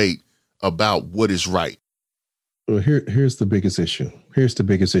real debate about what is right. Well, here's the biggest issue. Here's the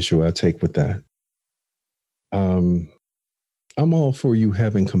biggest issue I take with that. I'm all for you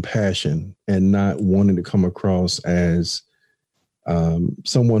having compassion and not wanting to come across as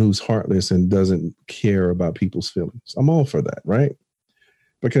someone who's heartless and doesn't care about people's feelings. I'm all for that, right?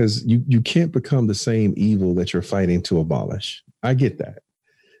 Because you can't become the same evil that you're fighting to abolish. I get that.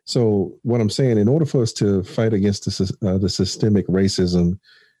 So what I'm saying, in order for us to fight against the systemic racism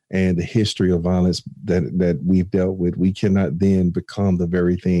and the history of violence that we've dealt with, we cannot then become the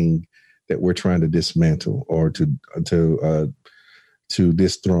very thing that we're trying to dismantle or to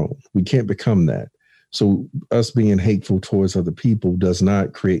dethrone. We can't become that. So us being hateful towards other people does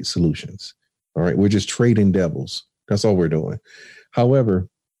not create solutions. All right. We're just trading devils. That's all we're doing. However,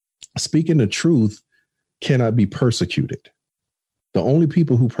 speaking the truth cannot be persecuted. The only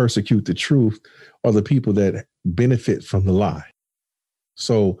people who persecute the truth are the people that benefit from the lie.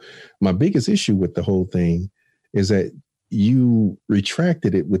 So my biggest issue with the whole thing is that you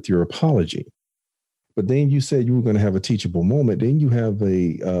retracted it with your apology. But then you said you were going to have a teachable moment. Then you have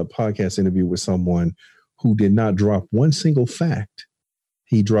a podcast interview with someone who did not drop one single fact.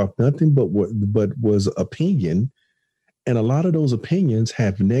 He dropped nothing but was opinion. And a lot of those opinions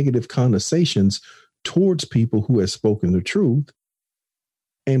have negative connotations towards people who have spoken the truth.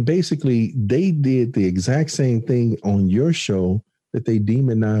 And basically, they did the exact same thing on your show that they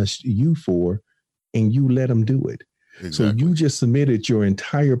demonized you for, and you let them do it. Exactly. So you just submitted your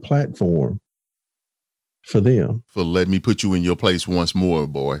entire platform for them. For let me put you in your place once more,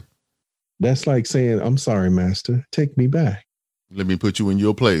 boy. That's like saying, I'm sorry, master, take me back. Let me put you in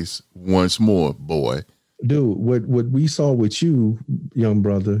your place once more, boy. Dude, what we saw with you, young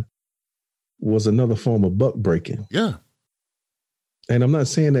brother, was another form of buck breaking. Yeah. And I'm not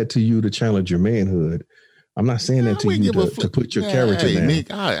saying that to you to challenge your manhood. I'm not saying that to you to put your character down.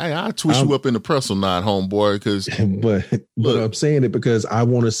 Nick, I twist you up in the pretzel knot, homeboy, because but I'm saying it because I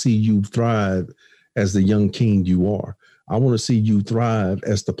want to see you thrive as the young king you are. I want to see you thrive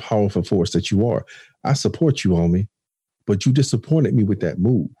as the powerful force that you are. I support you, homie, but you disappointed me with that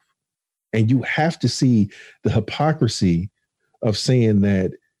move. And you have to see the hypocrisy of saying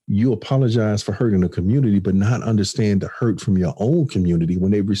that you apologize for hurting the community, but not understand the hurt from your own community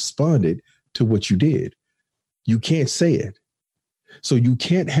when they responded to what you did. You can't say it. So you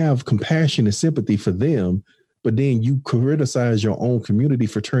can't have compassion and sympathy for them, but then you criticize your own community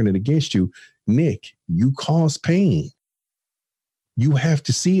for turning against you. Nick, you cause pain. You have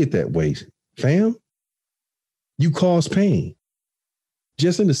to see it that way, fam. You cause pain.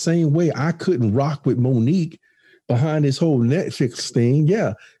 Just in the same way I couldn't rock with Monique behind this whole Netflix thing.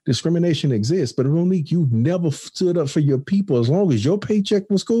 Yeah, discrimination exists, but Monique, you never stood up for your people. As long as your paycheck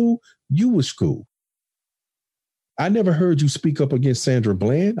was cool, you was cool. I never heard you speak up against Sandra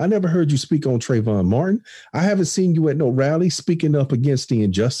Bland. I never heard you speak on Trayvon Martin. I haven't seen you at no rally speaking up against the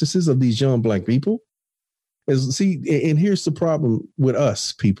injustices of these young Black people. And here's the problem with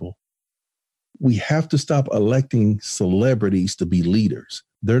us people. We have to stop electing celebrities to be leaders.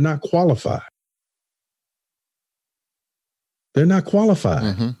 They're not qualified. They're not qualified.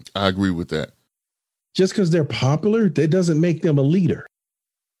 Mm-hmm. I agree with that. Just because they're popular, that doesn't make them a leader.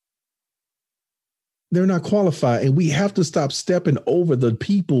 They're not qualified. And we have to stop stepping over the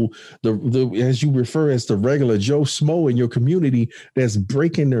people, the as you refer as the regular Joe Schmo in your community that's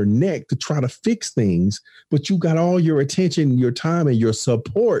breaking their neck to try to fix things. But you got all your attention, your time, and your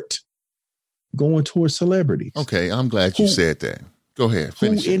support going towards celebrities. Okay, I'm glad you said that. Go ahead.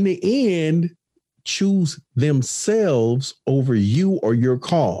 Finish who, in the end, choose themselves over you or your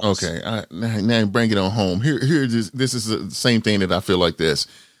cause. Okay, now bring it on home. This is the same thing that I feel like this.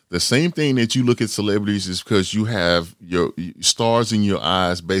 The same thing that you look at celebrities is because you have your stars in your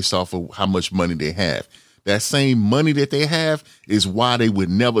eyes based off of how much money they have. That same money that they have is why they would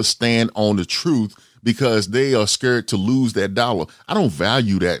never stand on the truth, because they are scared to lose that dollar. I don't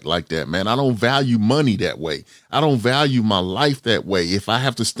value that like that, man. I don't value money that way. I don't value my life that way. If I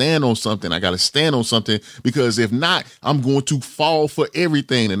have to stand on something, I got to stand on something, because if not, I'm going to fall for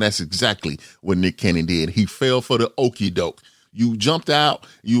everything. And that's exactly what Nick Cannon did. He fell for the okie doke. You jumped out.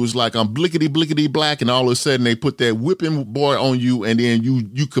 You was like, I'm blickety black. And all of a sudden they put that whipping boy on you, and then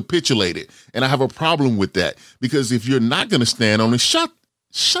you capitulated. And I have a problem with that, because if you're not going to stand on it, shut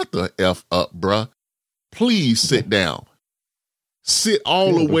the F up, bruh. Please sit down. Sit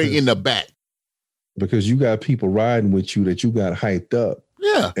all the way in the back. Because you got people riding with you that you got hyped up.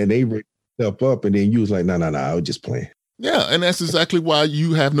 Yeah. And they ripped up, and then you was like, no, I was just playing. Yeah, and that's exactly why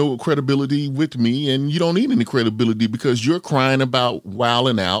you have no credibility with me, and you don't need any credibility, because you're crying about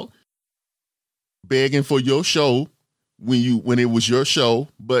wilding out, begging for your show when it was your show.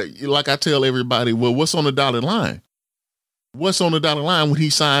 But like I tell everybody, well, what's on the dotted line? What's on the dotted line when he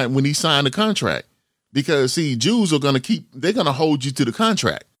signed the contract? Because see, Jews are they're going to hold you to the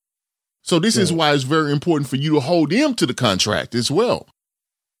contract. So this is why it's very important for you to hold them to the contract as well.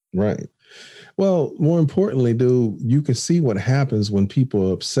 Right. Well, more importantly, dude, you can see what happens when people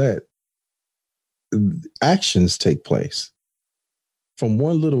are upset. Actions take place. From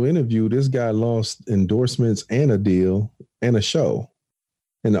one little interview, this guy lost endorsements and a deal and a show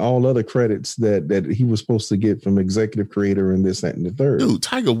and all other credits that he was supposed to get from executive creator and this, that, and the third. Dude,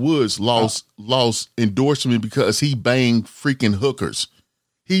 Tiger Woods lost endorsement because he banged freaking hookers.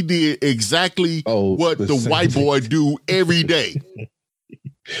 He did exactly what the white boy do every day.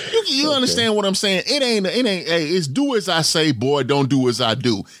 You understand what I'm saying? It ain't, hey, it's do as I say, boy, don't do as I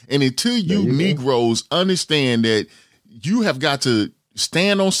do. And until you Negroes understand that you have got to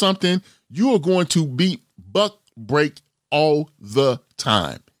stand on something, you are going to be buck break all the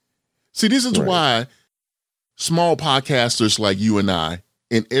time. See, this is why small podcasters like you and I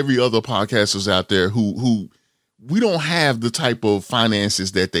and every other podcasters out there who we don't have the type of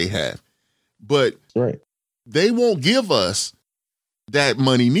finances that they have, but they won't give us that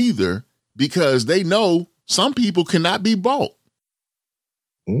money neither, because they know some people cannot be bought.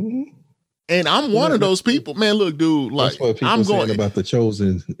 Mm-hmm. And I'm one of those people, man. Look, dude, like, that's what people I'm going about The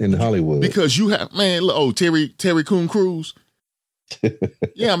Chosen in Hollywood, because you have, man. Terry Coon Cruz.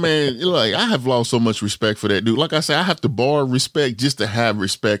 Yeah, man. Like, I have lost so much respect for that dude. Like I said, I have to borrow respect just to have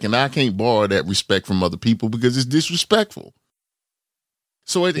respect, and I can't borrow that respect from other people because it's disrespectful.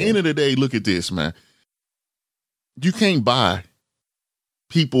 So at the end of the day, look at this, man. You can't buy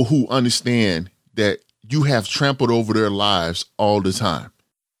people who understand that you have trampled over their lives all the time.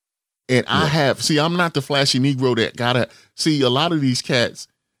 And I'm not the flashy Negro that gotta see. A lot of these cats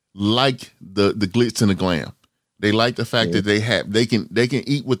like the glitz and the glam. They like the fact that they can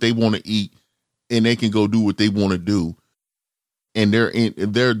eat what they want to eat, and they can go do what they want to do. And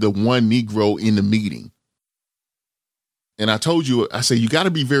they're the one Negro in the meeting. And I told you, I say, you got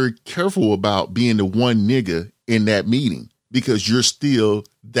to be very careful about being the one nigga in that meeting, because you're still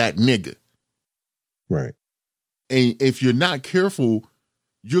that nigga. Right. And if you're not careful,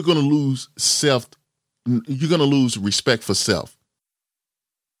 you're going to lose respect for self.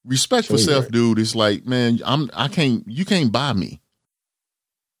 Respect for self, dude, is like, man, you can't buy me.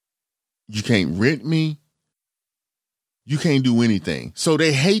 You can't rent me. You can't do anything. So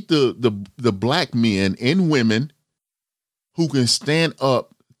they hate the black men and women who can stand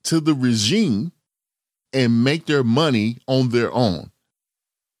up to the regime and make their money on their own.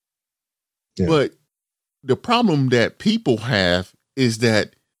 Yeah. But the problem that people have is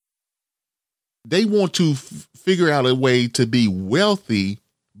that they want to figure out a way to be wealthy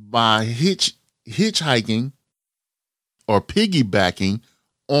by hitchhiking or piggybacking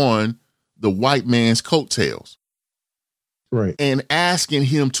on the white man's coattails. Right. And asking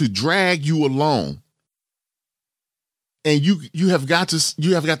him to drag you along. And you have got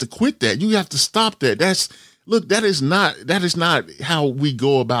to quit that. You have to stop that. That is not how we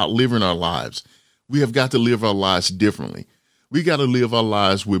go about living our lives. We have got to live our lives differently. We got to live our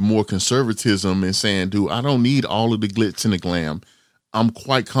lives with more conservatism and saying, dude, I don't need all of the glitz and the glam. I'm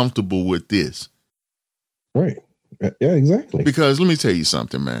quite comfortable with this. Right. Yeah, exactly. Because let me tell you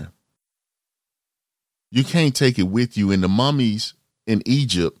something, man. You can't take it with you. And the mummies in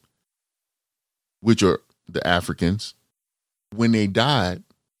Egypt, which are the Africans, when they died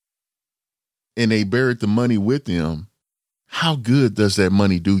and they buried the money with them, how good does that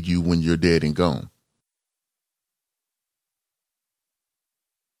money do you when you're dead and gone?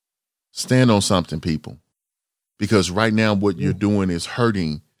 Stand on something, people, because right now what you're doing is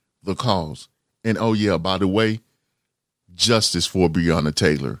hurting the cause. And oh yeah, by the way, justice for Breonna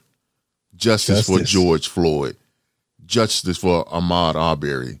Taylor, justice for George Floyd, justice for Ahmaud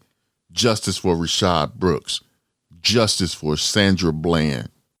Arbery, justice for Rayshard Brooks, justice for Sandra Bland.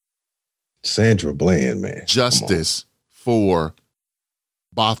 Sandra Bland, man. Justice for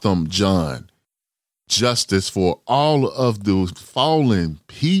Botham Jean. Justice for all of those fallen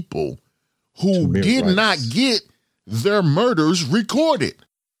people who did not get their murders recorded.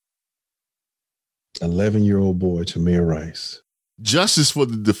 11-year-old boy, Tamir Rice. Justice for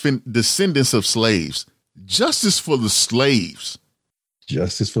the descendants of slaves. Justice for the slaves.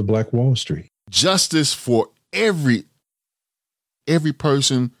 Justice for Black Wall Street. Justice for every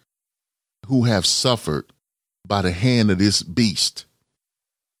person who have suffered by the hand of this beast.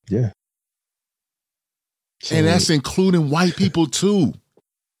 Yeah. So, and that's including white people too.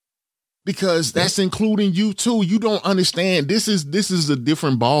 Because that's including you too. You don't understand. This is a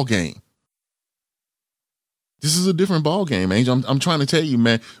different ball game. This is a different ball game, Angel. I'm trying to tell you,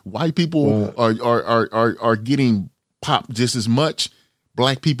 man. White people are getting popped just as much.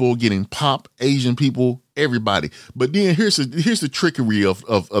 Black people are getting popped. Asian people, everybody. But then here's the trickery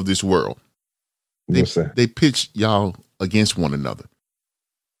of this world. They pitch y'all against one another.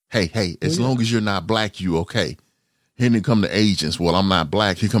 Hey, as long as you're not black, you okay. Here they come the Asians. Well, I'm not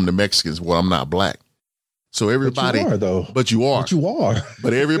black. Here come the Mexicans. Well, I'm not black. So everybody, but you are, though. But you are. But you are.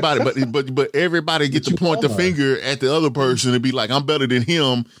 But everybody, but everybody get to point the finger at the other person and be like, I'm better than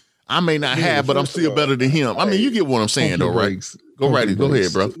him. I may not have, but I'm still better than him. I mean, you get what I'm saying, though, right? Go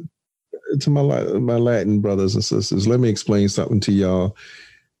ahead, bro. To my Latin brothers and sisters, let me explain something to y'all.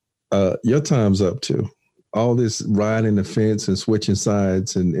 Your time's up too. All this riding the fence and switching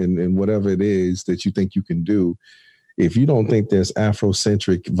sides and whatever it is that you think you can do. If you don't think there's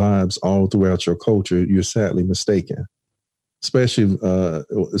Afrocentric vibes all throughout your culture, you're sadly mistaken. Especially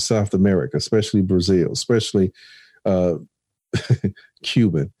South America, especially Brazil, especially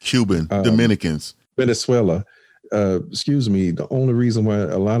Cuban, Dominicans, Venezuela. Excuse me. The only reason why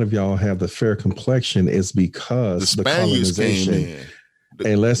a lot of y'all have the fair complexion is because the Spaniards came in.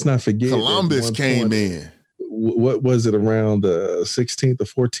 And let's not forget, Columbus came in. What was it, around the 16th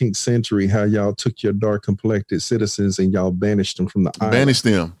or 14th century, how y'all took your dark complected citizens and y'all banished them from the island? Banished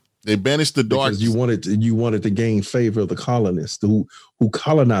them. They banished the dark. Because you wanted to gain favor of the colonists who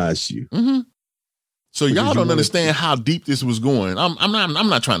colonized you. Mm-hmm. So because y'all don't understand how deep this was going. I'm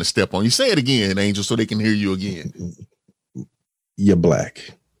not trying to step on you. Say it again, Angel, so they can hear you again. You're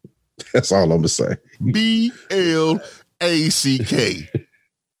black. That's all I'm gonna say. BLACK.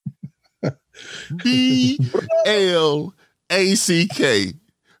 BLACK.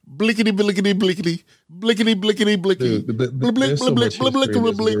 Blickety blickety blickety blickety blickety blickety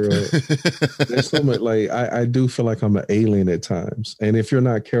blick. There's so much. Like I do feel like I'm an alien at times, and if you're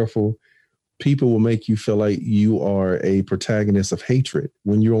not careful, people will make you feel like you are a protagonist of hatred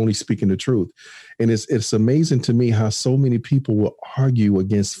when you're only speaking the truth. And it's amazing to me how so many people will argue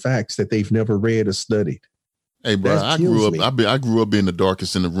against facts that they've never read or studied. Hey, bro, I grew up being the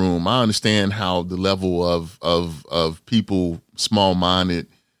darkest in the room. I understand how the level of people, small-minded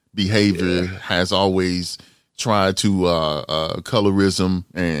behavior has always tried to colorism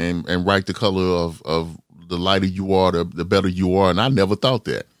and write the color of the lighter you are, the better you are. And I never thought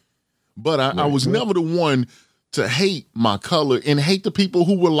that. But I was never the one to hate my color and hate the people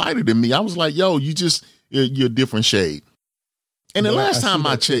who were lighter than me. I was like, yo, you're a different shade. And the last time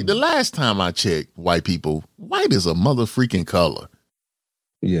I checked, white people, white is a mother freaking color.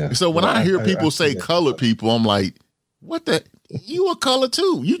 Yeah. So when I hear people say colored people, I'm like, what the? You a color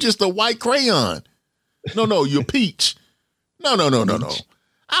too. You just a white crayon. No, you're peach. No.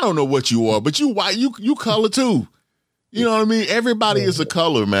 I don't know what you are, but you white, you color too. You know what I mean? Everybody is a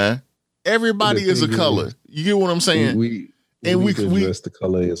color, man. Everybody is a color. You get what I'm saying? We address the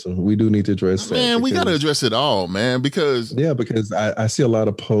colorism. We do need to address that. Man, we got to address it all, man, because I see a lot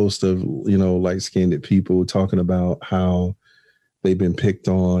of posts of, light-skinned people talking about how they've been picked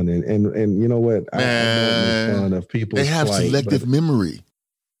on and you know what? Man, I don't make fun of people. They have selective memory.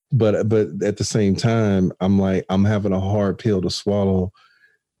 But at the same time, I'm having a hard pill to swallow,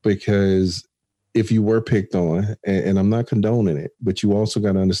 because if you were picked on, and I'm not condoning it, but you also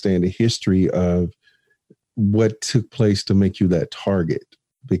got to understand the history of what took place to make you that target.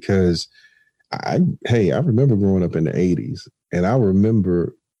 Because I remember growing up in the 80s, and I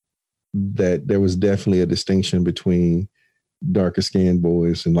remember that there was definitely a distinction between darker skinned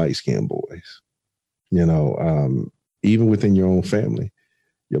boys and light skinned boys. Even within your own family,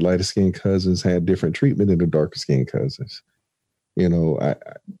 your lighter skinned cousins had different treatment than the darker skinned cousins.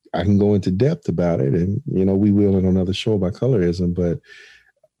 I can go into depth about it, and we will in another show about colorism. But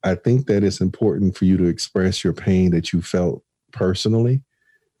I think that it's important for you to express your pain that you felt personally.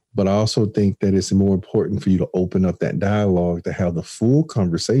 But I also think that it's more important for you to open up that dialogue, to have the full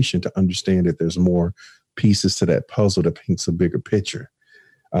conversation, to understand that there's more pieces to that puzzle that paints a bigger picture.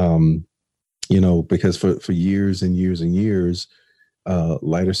 Because for years and years and years,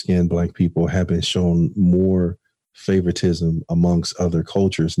 lighter skinned Black people have been shown more favoritism amongst other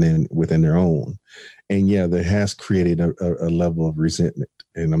cultures than within their own. And yeah, that has created a level of resentment.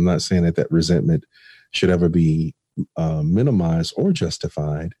 And I'm not saying that resentment should ever be minimized or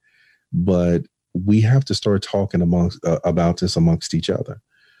justified, but we have to start talking about this amongst each other.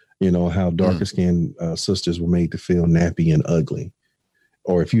 How darker skinned sisters were made to feel nappy and ugly.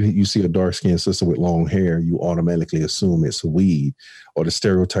 Or if you see a dark skinned sister with long hair, you automatically assume it's a weed, or the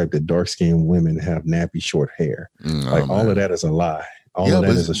stereotype that dark skinned women have nappy short hair. All of that is a lie. All of that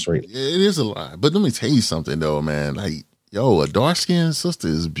is a straight lie. It is a lie. But let me tell you something though, man. Like, a dark skinned sister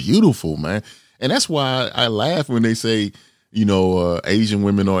is beautiful, man. And that's why I laugh when they say, Asian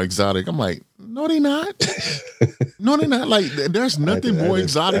women are exotic. I'm like, no, they're not. No, they're not. Like, there's nothing more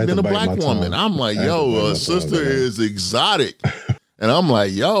exotic than a Black woman. I'm like, a sister is exotic. And I'm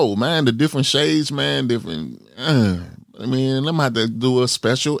like, man, the different shades, man, different. I'm going to have to do a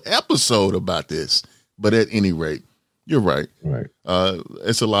special episode about this. But at any rate, you're right. Right.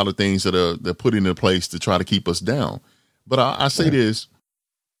 It's a lot of things that they're put into place to try to keep us down. But I say this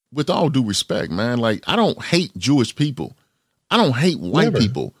with all due respect, man. Like, I don't hate Jewish people. I don't hate white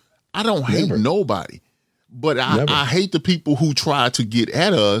people. I don't hate nobody. But I hate the people who try to get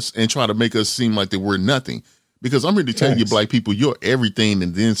at us and try to make us seem like that we're nothing. Because I'm here to tell you, Black people, you're everything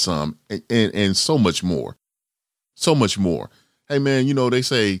and then some, and so much more. So much more. Hey, man, they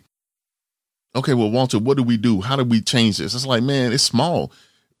say, okay, well, Walter, what do we do? How do we change this? It's like, man, it's small.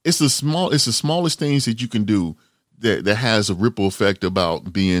 It's the smallest things that you can do that has a ripple effect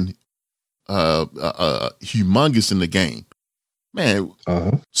about being humongous in the game. Man,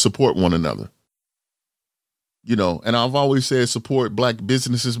 support one another. And I've always said support Black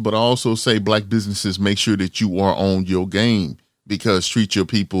businesses, but I also say Black businesses, make sure that you are on your game, because treat your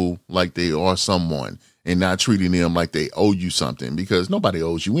people like they are someone and not treating them like they owe you something, because nobody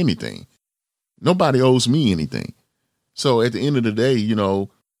owes you anything. Nobody owes me anything. So at the end of the day,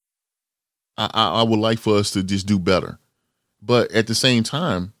 I would like for us to just do better. But at the same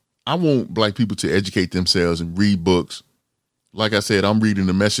time, I want Black people to educate themselves and read books. Like I said, I'm reading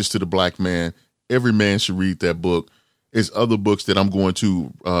The Message to the Black Man. Every man should read that book. There's other books that I'm going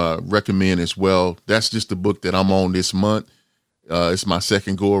to recommend as well. That's just the book that I'm on this month. It's my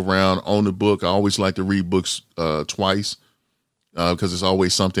second go around on the book. I always like to read books twice because it's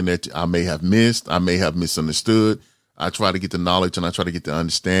always something that I may have missed. I may have misunderstood. I try to get the knowledge and I try to get the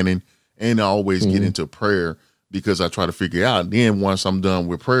understanding, and I always get into prayer because I try to figure out. And then once I'm done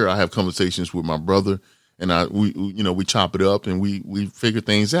with prayer, I have conversations with my brother, and we chop it up and we figure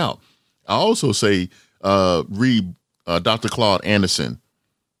things out. I also say read Dr. Claude Anderson.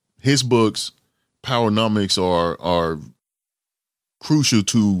 His books, Powernomics, are crucial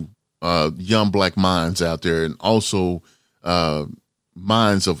to young Black minds out there, and also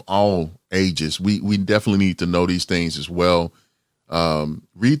minds of all ages. We definitely need to know these things as well.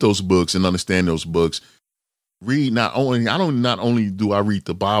 Read those books and understand those books. Not only do I read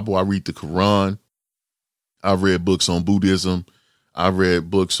the Bible, I read the Quran. I've read books on Buddhism. I've read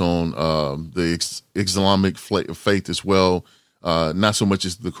books on the Islamic faith as well. Not so much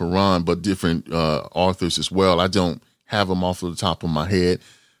as the Quran, but different authors as well. I don't have them off of the top of my head.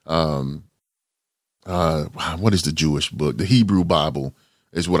 What is the Jewish book? The Hebrew Bible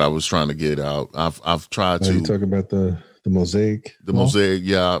is what I was trying to get out. I've tried to. You talking about the Mosaic? The Mosaic,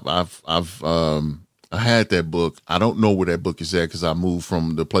 yeah. I had that book. I don't know where that book is at because I moved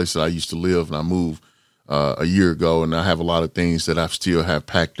from the place that I used to live, and I moved a year ago, and I have a lot of things that I still have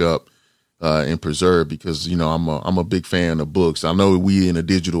packed up and preserved because I'm a big fan of books. I know we in a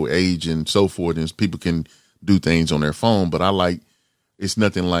digital age and so forth, and people can do things on their phone, but it's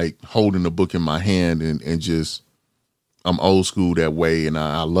nothing like holding a book in my hand and just, I'm old school that way, and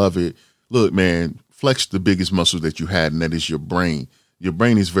I love it. Look, man, flex the biggest muscle that you had, and that is your brain. Your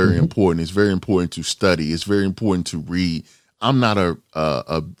brain is very important. It's very important to study. It's very important to read. I'm not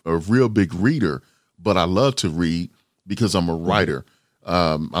a real big reader, but I love to read because I'm a writer.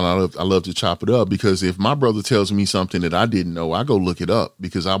 And I love to chop it up because if my brother tells me something that I didn't know, I go look it up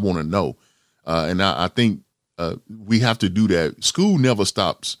because I want to know. And I think we have to do that. School never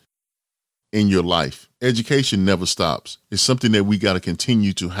stops in your life. Education never stops. It's something that we got to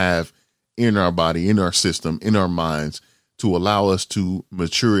continue to have in our body, in our system, in our minds to allow us to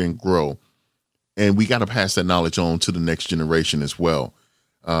mature and grow. And we got to pass that knowledge on to the next generation as well.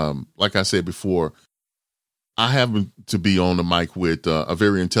 Like I said before, I happen to be on the mic with a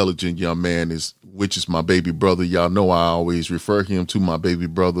very intelligent young man, which is my baby brother. Y'all know I always refer him to my baby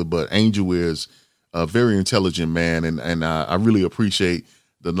brother, but Angel is a very intelligent man, and I really appreciate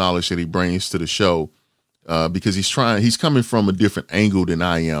the knowledge that he brings to the show because he's coming from a different angle than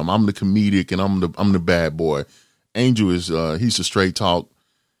I am. I'm the comedic and I'm the bad boy. Angel is he's a straight talk,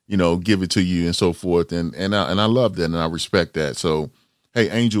 give it to you and so forth, and I love that and I respect that. So, hey,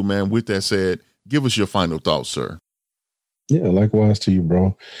 Angel, man, with that said, give us your final thoughts, sir. Yeah, likewise to you,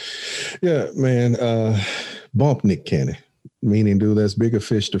 bro. Yeah, man, bump Nick Cannon, meaning, dude, that's bigger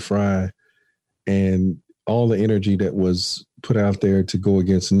fish to fry. And all the energy that was put out there to go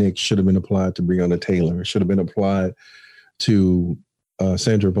against Nick should have been applied to Breonna Taylor. It should have been applied to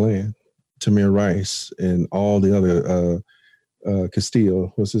Sandra Bland, Tamir Rice, and all the other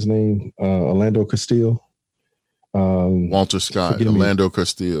Castillo. What's his name? Orlando Castillo. Walter Scott, Orlando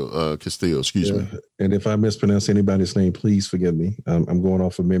Castillo, excuse me. And if I mispronounce anybody's name, please forgive me. I'm going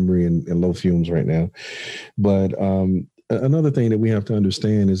off of memory and low fumes right now. But another thing that we have to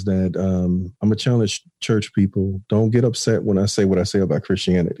understand is that I'm going to challenge church people. Don't get upset when I say what I say about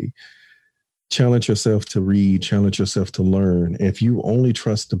Christianity. Challenge yourself to read, challenge yourself to learn. If you only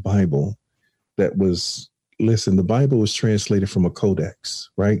trust the Bible, the Bible was translated from a codex,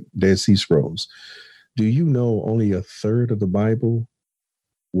 right? Dead Sea Scrolls. Do you know only a third of the Bible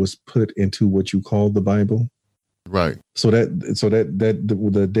was put into what you call the Bible? Right. So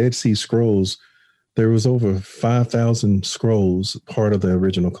the Dead Sea Scrolls, there was over 5,000 scrolls part of the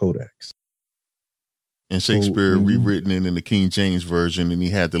original codex. And Shakespeare rewritten it in the King James Version, and he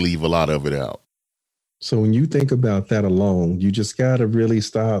had to leave a lot of it out. So when you think about that alone, you just got to really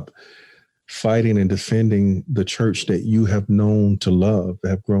stop fighting and defending the church that you have known to love,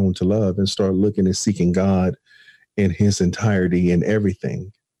 have grown to love, and start looking and seeking God in his entirety and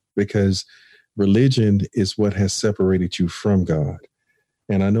everything, because religion is what has separated you from God.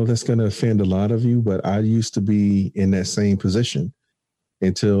 And I know that's going to offend a lot of you, but I used to be in that same position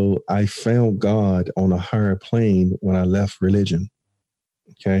until I found God on a higher plane when I left religion.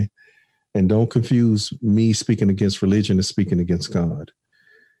 Okay. And don't confuse me speaking against religion as speaking against God.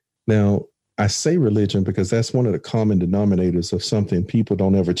 Now, I say religion because that's one of the common denominators of something people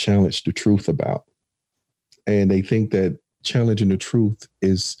don't ever challenge the truth about. And they think that challenging the truth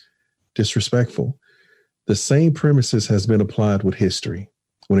is disrespectful. The same premises has been applied with history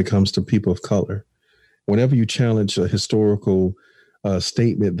when it comes to people of color. Whenever you challenge a historical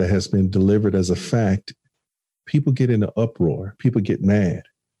statement that has been delivered as a fact, people get in an uproar. People get mad.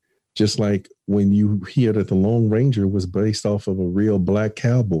 Just like when you hear that the Lone Ranger was based off of a real black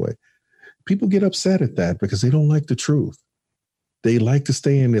cowboy. People get upset at that because they don't like the truth. They like to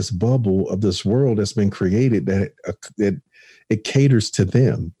stay in this bubble of this world that's been created that it caters to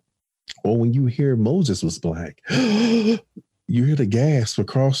them. Or when you hear Moses was black, you hear the gasp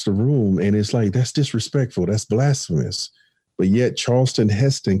across the room, and it's like, that's disrespectful. That's blasphemous. But yet Charleston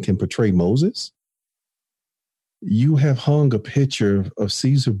Heston can portray Moses. You have hung a picture of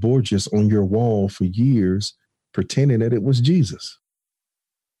Caesar Borgia on your wall for years, pretending that it was Jesus.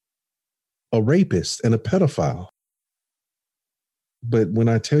 A rapist and a pedophile. But when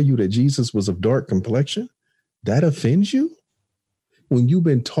I tell you that Jesus was of dark complexion, that offends you? When you've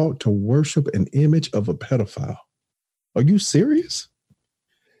been taught to worship an image of a pedophile. Are you serious?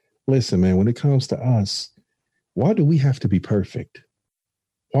 Listen, man, when it comes to us, why do we have to be perfect?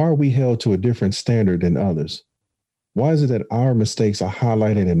 Why are we held to a different standard than others? Why is it that our mistakes are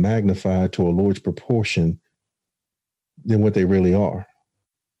highlighted and magnified to a large proportion than what they really are?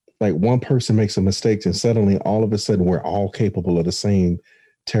 Like one person makes a mistake and suddenly all of a sudden we're all capable of the same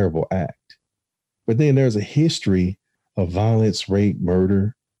terrible act. But then there's a history of violence, rape,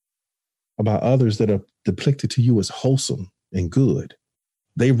 murder about others that are depicted to you as wholesome and good.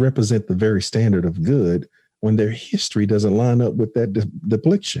 They represent the very standard of good when their history doesn't line up with that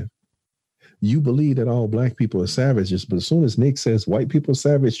depiction. You believe that all black people are savages, but as soon as Nick says white people are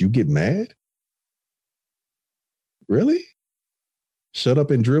savage, you get mad? Really? Shut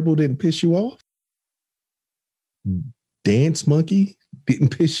Up and Dribble didn't piss you off? Dance Monkey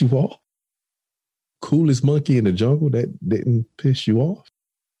didn't piss you off? Coolest Monkey in the Jungle, that didn't piss you off?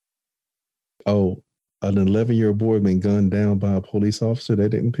 Oh, an 11-year-old boy been gunned down by a police officer, that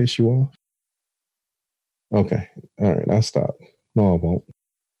didn't piss you off? Okay, all right, I'll stop. No, I won't.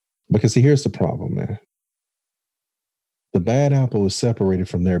 Because see, here's the problem, man. The bad apple is separated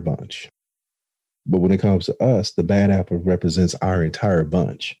from their bunch. But when it comes to us, the bad apple represents our entire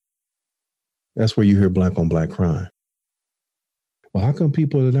bunch. That's where you hear black on black crime. Well, how come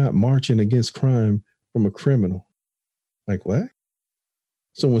people are not marching against crime from a criminal? Like what?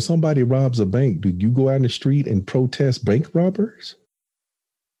 So when somebody robs a bank, do you go out in the street and protest bank robbers?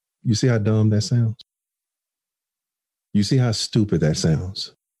 You see how dumb that sounds? You see how stupid that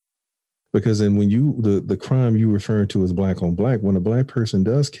sounds? Because then when the crime you refer to as black on black, when a black person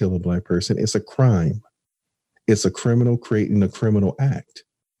does kill a black person, it's a crime. It's a criminal creating a criminal act.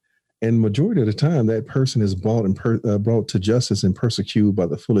 And majority of the time, that person is brought to justice and persecuted by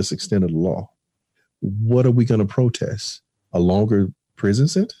the fullest extent of the law. What are we going to protest? A longer prison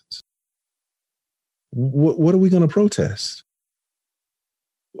sentence? What are we going to protest?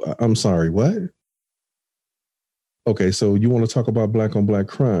 I'm sorry, what? Okay, so you want to talk about black on black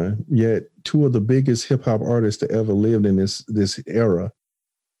crime, yet two of the biggest hip hop artists that ever lived in this era,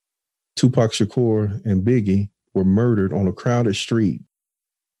 Tupac Shakur and Biggie, were murdered on a crowded street,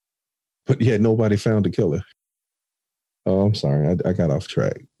 but yet nobody found the killer. Oh, I'm sorry, I got off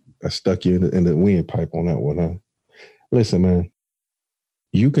track. I stuck you in the windpipe on that one, huh? Listen, man,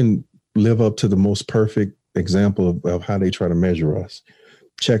 you can live up to the most perfect example of how they try to measure us.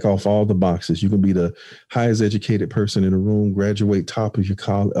 Check off all the boxes. You can be the highest educated person in the room, graduate top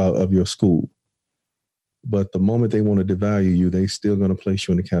of your school. But the moment they want to devalue you, they still going to place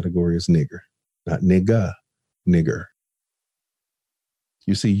you in the category as nigger, not nigga, nigger.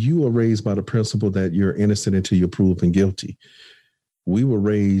 You see, you are raised by the principle that you're innocent until you're proven guilty. We were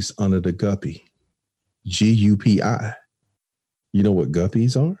raised under the guppy, G-U-P-I. You know what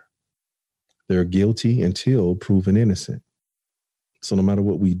guppies are? They're guilty until proven innocent. So no matter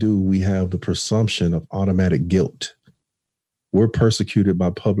what we do, we have the presumption of automatic guilt. We're persecuted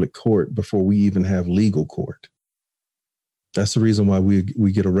by public court before we even have legal court. That's the reason why we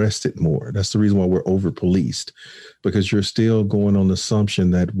get arrested more. That's the reason why we're over-policed, because you're still going on the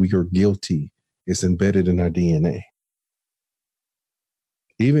assumption that we are guilty. It's embedded in our DNA.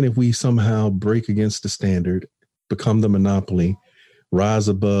 Even if we somehow break against the standard, become the monopoly, rise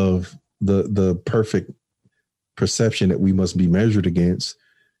above the perfect perception that we must be measured against,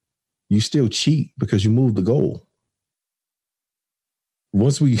 you still cheat because you move the goal.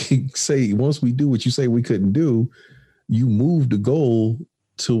 Once we do what you say we couldn't do, you move the goal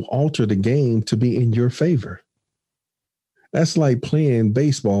to alter the game to be in your favor. That's like playing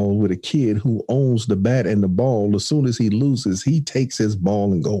baseball with a kid who owns the bat and the ball. As soon as he loses, he takes his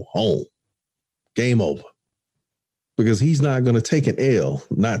ball and go home. Game over. Because he's not going to take an L.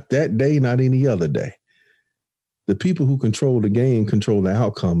 Not that day, not any other day. The people who control the game control the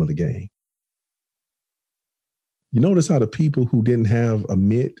outcome of the game. You notice how the people who didn't have a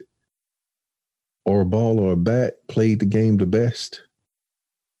mitt or a ball or a bat played the game the best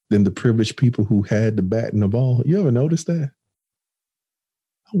than the privileged people who had the bat and the ball? You ever notice that?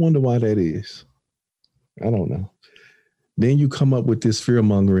 I wonder why that is. I don't know. Then you come up with this fear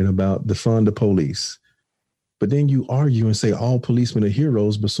mongering about defund the police. But then you argue and say all policemen are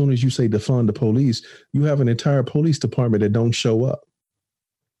heroes. But as soon as you say defund the police, you have an entire police department that don't show up.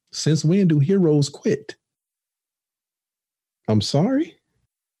 Since when do heroes quit? I'm sorry?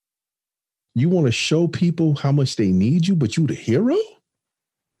 You want to show people how much they need you, but you the hero?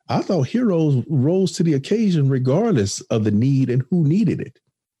 I thought heroes rose to the occasion regardless of the need and who needed it.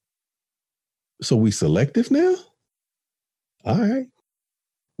 So we selective now? All right.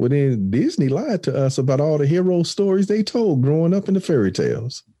 Well, then Disney lied to us about all the hero stories they told growing up in the fairy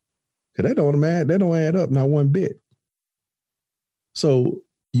tales. That don't add up, not one bit. So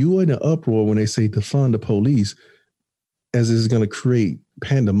you are in an uproar when they say defund the police, as it's going to create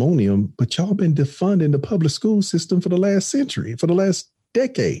pandemonium, but y'all been defunding the public school system for the last century, for the last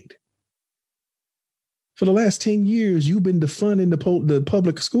decade. For the last 10 years, you've been defunding the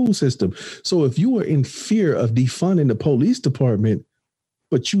public school system. So if you were in fear of defunding the police department,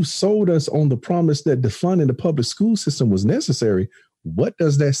 but you sold us on the promise that defunding the public school system was necessary, what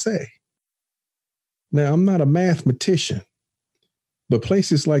does that say? Now, I'm not a mathematician, but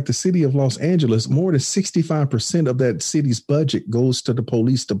places like the city of Los Angeles, more than 65% of that city's budget goes to the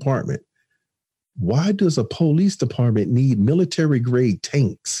police department. Why does a police department need military grade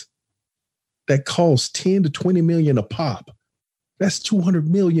tanks that cost 10 to 20 million a pop? That's 200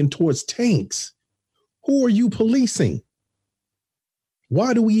 million towards tanks. Who are you policing?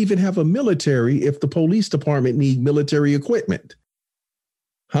 Why do we even have a military if the police department need military equipment?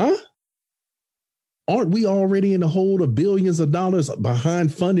 Huh? Aren't we already in the hole of billions of dollars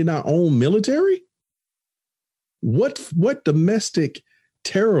behind funding our own military? What domestic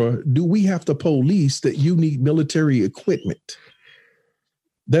terror do we have to police that you need military equipment?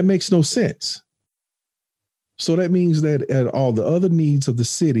 That makes no sense. So that means that at all the other needs of the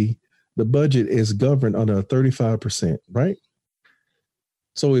city, the budget is governed under 35%, right?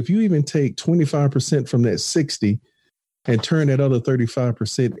 So if you even take 25% from that 60 and turn that other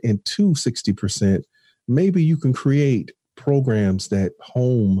 35% into 60%, maybe you can create programs that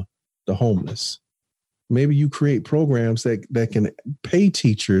home the homeless. Maybe you create programs that can pay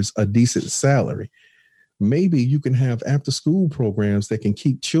teachers a decent salary. Maybe you can have after school programs that can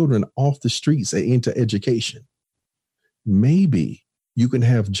keep children off the streets and into education. Maybe you can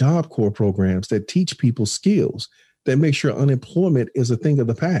have Job Corps programs that teach people skills that make sure unemployment is a thing of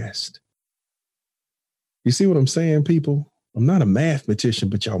the past. You see what I'm saying, people? I'm not a mathematician,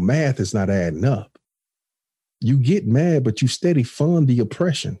 but y'all math is not adding up. You get mad, but you steady fund the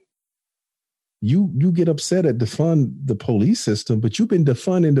oppression. You get upset at defund the police system, but you've been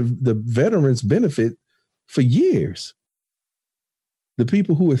defunding the veterans' benefit for years. The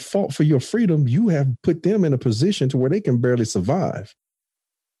people who have fought for your freedom, you have put them in a position to where they can barely survive.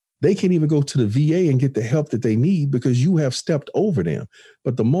 They can't even go to the VA and get the help that they need because you have stepped over them.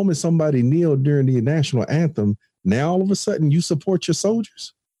 But the moment somebody kneeled during the national anthem, now all of a sudden you support your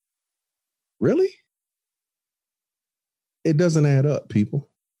soldiers? Really? It doesn't add up, people.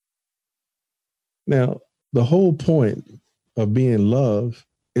 Now, the whole point of being love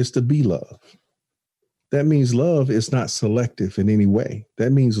is to be love. That means love is not selective in any way.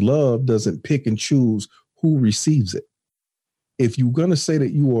 That means love doesn't pick and choose who receives it. If you're going to say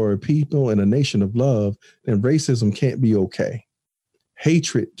that you are a people and a nation of love, then racism can't be okay.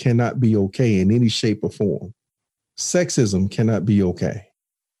 Hatred cannot be okay in any shape or form. Sexism cannot be okay.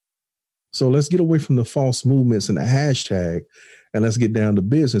 So let's get away from the false movements and the hashtag, and let's get down to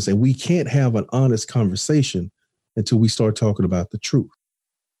business. And we can't have an honest conversation until we start talking about the truth.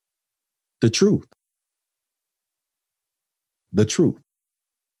 The truth. The truth.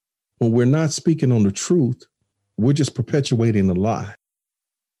 When we're not speaking on the truth, we're just perpetuating a lie.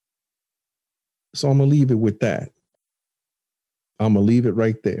 So I'm going to leave it with that. I'm going to leave it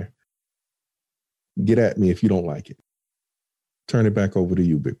right there. Get at me if you don't like it. Turn it back over to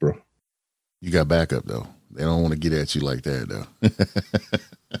you, big bro. You got backup, though. They don't want to get at you like that, though.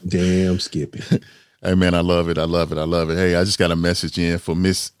 Damn, Skippy. Hey, man, I love it. I love it. I love it. Hey, I just got a message in for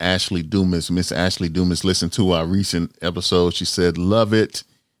Miss Ashley Dumas. Miss Ashley Dumas listened to our recent episode. She said, love it.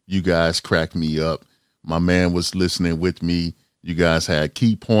 You guys crack me up. My man was listening with me. You guys had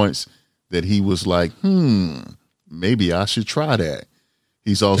key points that he was like, maybe I should try that.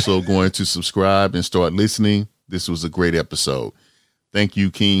 He's also going to subscribe and start listening. This was a great episode. Thank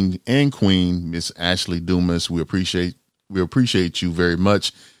you, King and Queen, Miss Ashley Dumas. We appreciate you very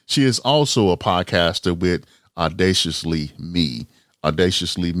much. She is also a podcaster with Audaciously Me.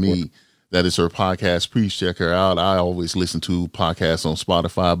 Audaciously Me. That is her podcast. Please check her out. I always listen to podcasts on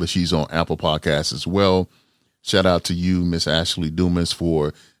Spotify, but she's on Apple Podcasts as well. Shout out to you, Miss Ashley Dumas,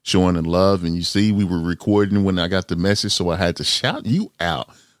 for showing in love. And you see, we were recording when I got the message, so I had to shout you out.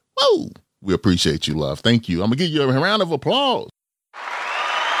 Whoa! We appreciate you, love. Thank you. I'm going to give you a round of applause.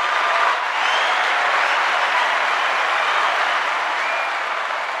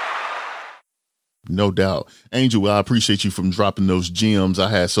 No doubt. Angel, I appreciate you from dropping those gems. I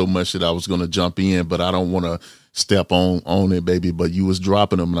had so much that I was going to jump in, but I don't want to step on it, baby. But you was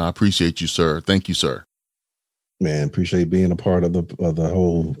dropping them, and I appreciate you, sir. Thank you, sir. Man, appreciate being a part of the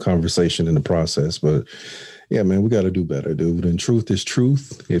whole conversation in the process. But yeah, man, we got to do better, dude. And truth is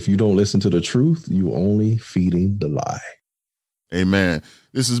truth. If you don't listen to the truth, you only feeding the lie. Amen.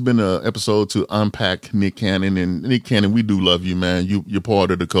 This has been an episode to unpack Nick Cannon. And Nick Cannon, we do love you, man. You're part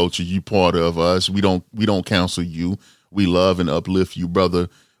of the culture. You part of us. We don't counsel you. We love and uplift you, brother.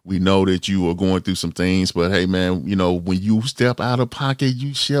 We know that you are going through some things, but hey, man, you know, when you step out of pocket,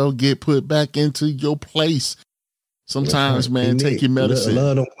 you shall get put back into your place. Sometimes, man, take your medicine.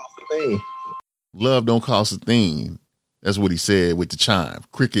 Love don't cost a thing. Love don't cost a thing. That's what he said with the chime.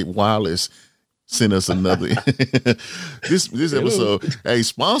 Cricket Wireless send us another this episode. Hey,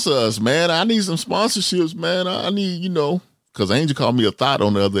 sponsor us, man. I need some sponsorships, man. I need, because Angel called me a thought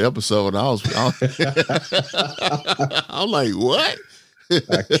on the other episode. I was I'm like, what?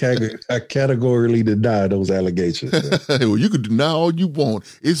 I categorically deny those allegations. Well, you can deny all you want.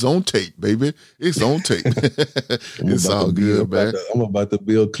 It's on tape, baby. It's on tape. It's all good, man. I'm about to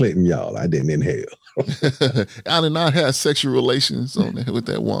Bill Clinton, y'all. I didn't inhale. I did not have sexual relations with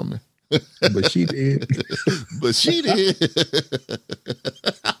that woman. But she did.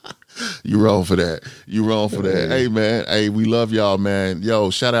 You wrong for that. Hey, man. Hey, we love y'all, man. Yo,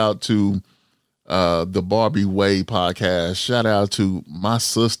 shout out to the Barbie Way podcast. Shout out to my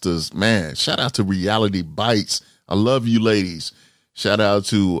sisters, man. Shout out to Reality Bites. I love you, ladies. Shout out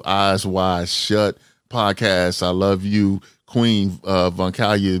to Eyes Wide Shut podcast. I love you. Queen Von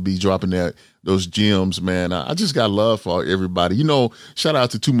Kalya be dropping those gems, man. I just got love for everybody. Shout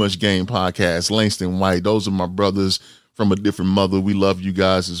out to Too Much Game Podcast, Langston White. Those are my brothers from a different mother. We love you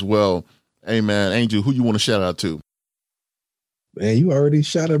guys as well. Hey, man, Angel, who you want to shout out to? Man, you already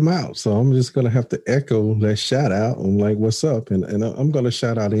shouted them out, so I'm just going to have to echo that shout out. I'm like, what's up? And I'm going to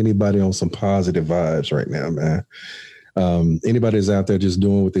shout out anybody on some positive vibes right now, man. Anybody that's out there just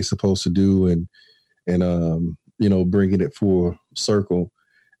doing what they're supposed to do and bringing it full circle.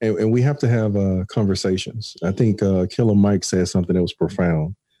 And we have to have conversations. I think Killer Mike said something that was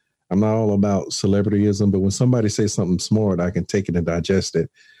profound. I'm not all about celebrityism, but when somebody says something smart, I can take it and digest it.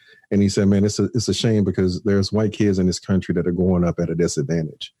 And he said, man, it's a shame because there's white kids in this country that are growing up at a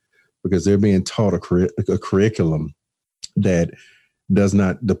disadvantage because they're being taught a curriculum that does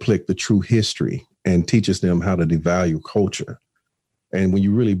not depict the true history and teaches them how to devalue culture. And when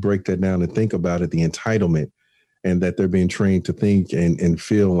you really break that down and think about it, the entitlement and that they're being trained to think and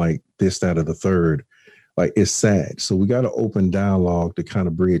feel like this, that, or the third, like it's sad. So we got to open dialogue to kind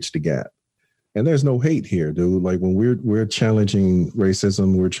of bridge the gap. And there's no hate here, dude. Like when we're challenging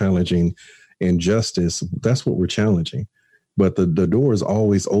racism, we're challenging injustice. That's what we're challenging. But the door is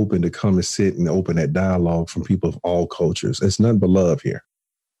always open to come and sit and open that dialogue from people of all cultures. It's nothing but love here.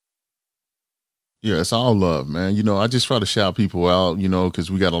 Yeah, it's all love, man. I just try to shout people out, because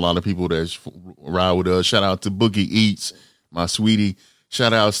we got a lot of people that ride with us. Shout out to Boogie Eats, my sweetie.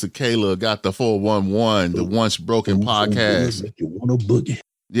 Shout outs to Kayla, got the 411, the Once Broken podcast. Make you want to boogie.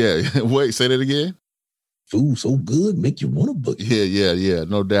 Yeah, wait, say that again. Food so good, make you want to boogie. Yeah,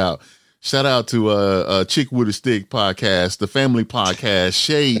 no doubt. Shout out to Chick with a Stick podcast, the Family Podcast,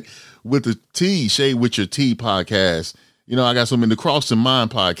 Shade with the Tea, Shade with Your Tea podcast. I got so many, the Cross and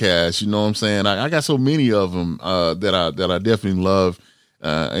Mind podcast. You know what I'm saying? I got so many of them that I definitely love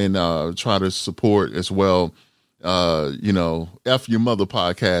and try to support as well. F Your Mother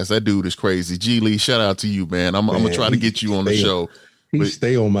podcast. That dude is crazy. G Lee, shout out to you, man. I'm gonna try to get you on the show. He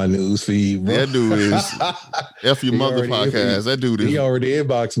stay on my news feed, bro. That dude is F Your Mother podcast. That dude is. He already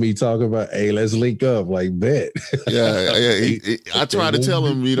inboxed me talking about, hey, let's link up. Like, bet. Yeah. I tried to tell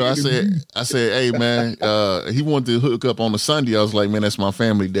him, I said, hey, man, he wanted to hook up on a Sunday. I was like, man, that's my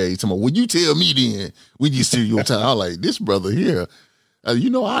family day. He told me, well, you tell me then. We just see your time. I was like, this brother here.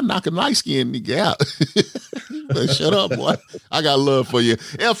 I knock a light skinned nigga out. Shut up, boy. I got love for you.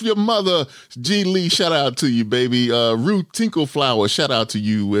 F Your Mother, G Lee, shout out to you, baby. Ruth Tinkleflower, shout out to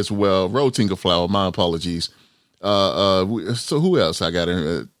you as well. Ro Tinkleflower, my apologies. So who else I got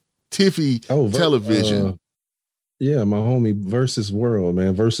in? Tiffy Television. Yeah, my homie Versus World,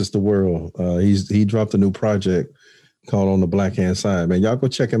 man. Versus the World. He dropped a new project called On the Black Hand Side, man. Y'all go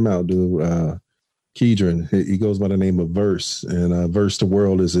check him out, dude. Kedron, he goes by the name of Verse, and Verse the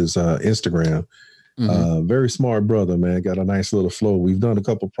World is his Instagram. Mm-hmm. Very smart brother, man. Got a nice little flow. We've done a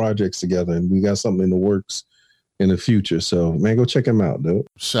couple projects together, and we got something in the works in the future. So, man, go check him out, dude.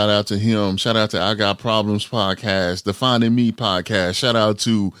 Shout out to him. Shout out to I Got Problems podcast, the Finding Me podcast. Shout out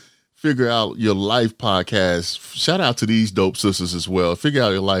to Figure Out Your Life podcast. Shout out to these dope sisters as well. Figure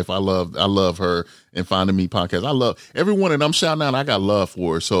Out Your Life. I love her, and Finding Me podcast. I love everyone that I'm shouting out. I got love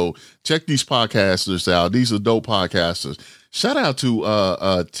for her. So check these podcasters out. These are dope podcasters. Shout out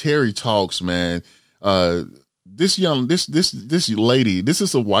to Terry Talks, man. This lady, this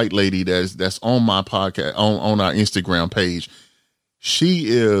is a white lady that's on my podcast, on our Instagram page. She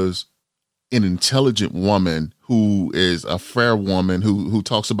is an intelligent woman who is a fair woman who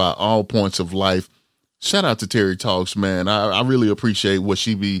talks about all points of life. Shout out to Terry Talks, man. I really appreciate what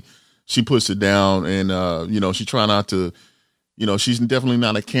she puts it down, and she try not to, she's definitely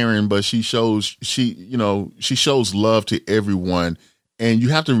not a Karen, but she shows love to everyone, and you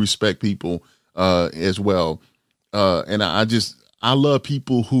have to respect people as well. And I love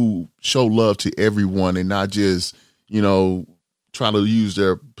people who show love to everyone and not just, try to use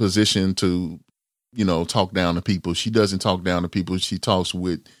their position to, talk down to people. She doesn't talk down to people. She talks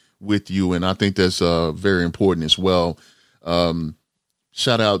with you. And I think that's very important as well.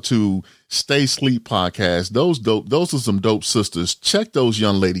 Shout out to Stay Sleep podcast. Those are some dope sisters. Check those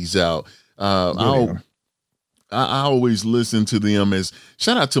young ladies out. I always listen to them. As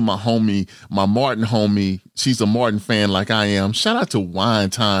shout out to my homie, my Martin homie. She's a Martin fan like I am. Shout out to Wine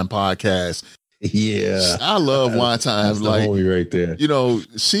Time podcast. Yeah, I love Wine Time. That's like, the homie right there.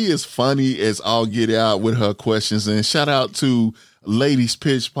 She is funny as all get out with her questions. And shout out to Ladies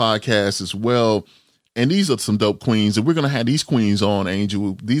Pitch podcast as well. And these are some dope queens, and we're gonna have these queens on,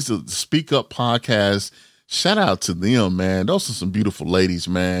 Angel. These are Speak Up podcasts. Shout out to them, man. Those are some beautiful ladies,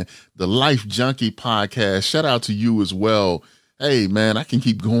 man. The Life Junkie podcast. Shout out to you as well. Hey, man, I can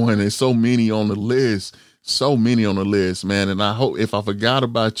keep going. There's so many on the list. So many on the list, man. And I hope if I forgot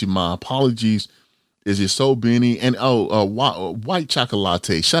about you, my apologies. Is it so many? And white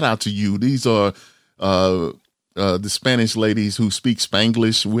chocolate. Shout out to you. These are the Spanish ladies who speak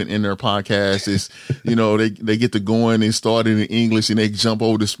Spanglish in their podcast. Is they get to going and started in English and they jump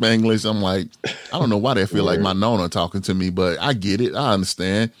over to Spanglish. I'm like, I don't know why they feel like my nonna talking to me, but I get it. I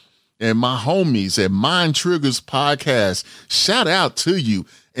understand. And my homies at Mind Triggers Podcast, shout out to you.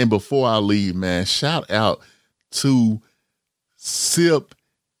 And before I leave, man, shout out to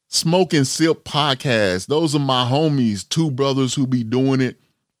Smoke and Sip Podcast. Those are my homies, two brothers who be doing it.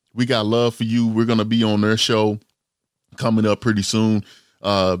 We got love for you. We're going to be on their show coming up pretty soon.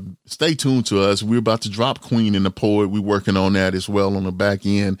 Stay tuned to us. We're about to drop Queen and the Poet. We're working on that as well on the back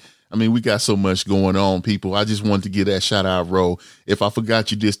end. I mean, we got so much going on, people. I just wanted to get that shout out, Ro. If I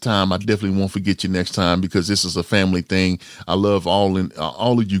forgot you this time, I definitely won't forget you next time because this is a family thing. I love all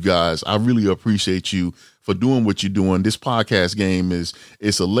of you guys. I really appreciate you for doing what you're doing. This podcast game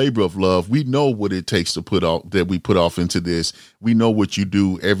it's a labor of love. We know what it takes to put off into this. We know what you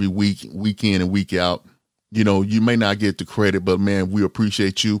do every week, week in and week out. You may not get the credit, but man, we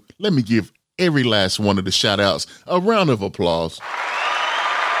appreciate you. Let me give every last one of the shout outs a round of applause.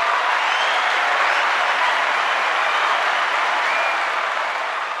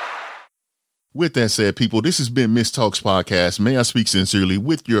 With that said, people, this has been Miss Talks Podcast. May I speak sincerely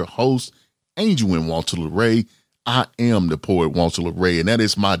with your host, Angel and Walter LeRae. I am the poet Walter LeRae, and that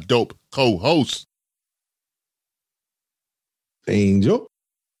is my dope co-host, Angel.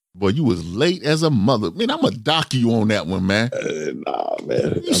 Boy, you was late as a mother. Man, I'm going to dock you on that one, man. Nah,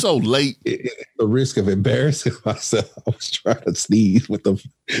 man. You so late. The risk of embarrassing myself. I was trying to sneeze with them.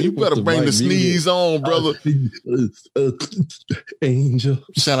 You better bring the sneeze on, brother. Angel.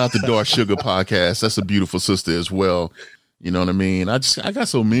 Shout out to Dark Sugar Podcast. That's a beautiful sister as well. You know what I mean? I got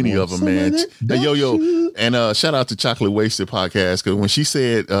so many of them, man. Hey, yo. And shout out to Chocolate Wasted Podcast. Because when she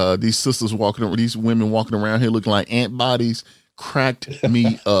said these women walking around here looking like ant bodies, cracked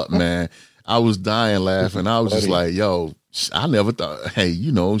me up, man. I was dying laughing. I was just like, yo, I never thought, hey,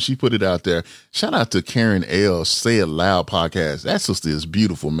 she put it out there. Shout out to Karen L. Say It Loud Podcast. That sister is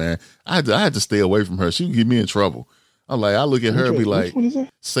beautiful, man. I had to stay away from her. She would get me in trouble. I look at her and be like,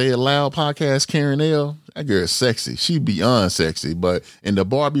 Say It Loud Podcast, Karen L. That girl is sexy. She beyond sexy. But in the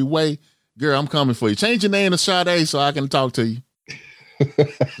Barbie way, girl, I'm coming for you. Change your name to Sade so I can talk to you.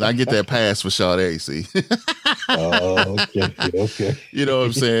 I get that pass for Sade, see. Oh, okay. You know what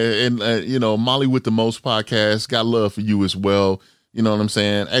I'm saying? And, Molly with the Most Podcast, got love for you as well. You know what I'm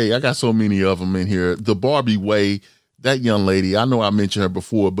saying? Hey, I got so many of them in here. The Barbie Way, that young lady, I know I mentioned her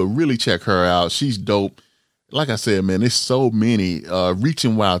before, but really check her out. She's dope. Like I said, man, there's so many.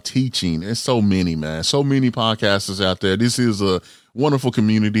 Reaching While Teaching. There's so many, man. So many podcasters out there. This is a wonderful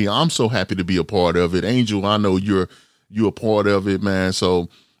community. I'm so happy to be a part of it. Angel, I know you're a part of it, man. So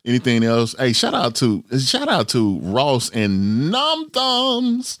anything else? Hey, shout out to Ross and Nom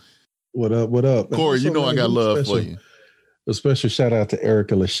Thumbs. What up? Corey, I got love for you. A special shout out to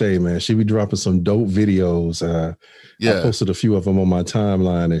Erica Lachey, man. She be dropping some dope videos. I posted a few of them on my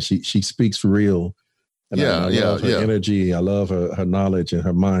timeline, and she speaks real. And I love her energy. I love her knowledge and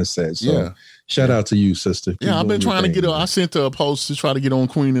her mindset. So shout out to you, sister. Keep I've been trying to get her. I sent her a post to try to get on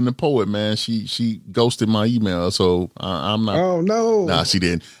Queen and the Poet, man. She ghosted my email, so I'm not. Oh, no. Nah, she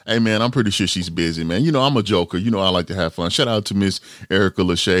didn't. Hey, man, I'm pretty sure she's busy, man. I'm a joker. I like to have fun. Shout out to Miss Erica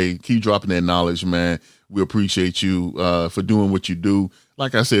Lachey. Keep dropping that knowledge, man. We appreciate you for doing what you do.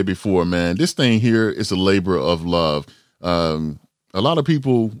 Like I said before, man, this thing here is a labor of love. A lot of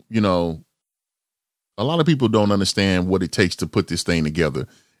people, don't understand what it takes to put this thing together.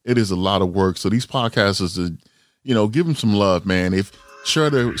 It is a lot of work. So these podcasters, give them some love, man. If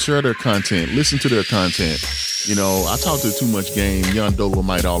share their content, listen to their content. I talk to Too Much Game, Young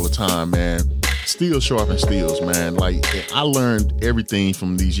Dolomite all the time, man. Steel sharpen steels, man. Like I learned everything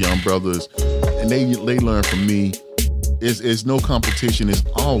from these young brothers, and they learn from me. It's no competition. It's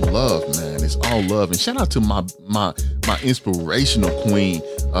all love, man. It's all love. And shout out to my inspirational queen,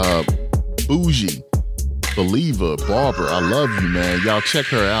 Bougie. Believer, Barbara, I love you, man. Y'all check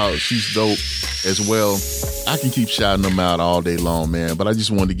her out. She's dope as well. I can keep shouting them out all day long, man, but I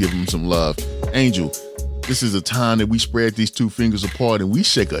just wanted to give them some love. Angel, this is a time that we spread these two fingers apart and we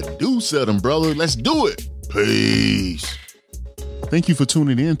shake a deuce at them, brother. Let's do it. Peace. Thank you for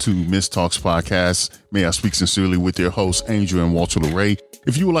tuning in to Miss Talks Podcast. May I speak sincerely with your hosts, Angel and Walter LeRae.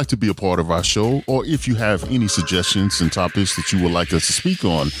 If you would like to be a part of our show, or if you have any suggestions and topics that you would like us to speak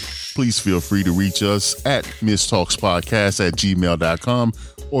on, please feel free to reach us at MissTalksPodcast@gmail.com,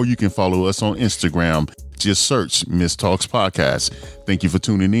 or you can follow us on Instagram. Just search Miss Talks Podcast. Thank you for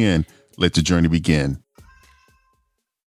tuning in. Let the journey begin.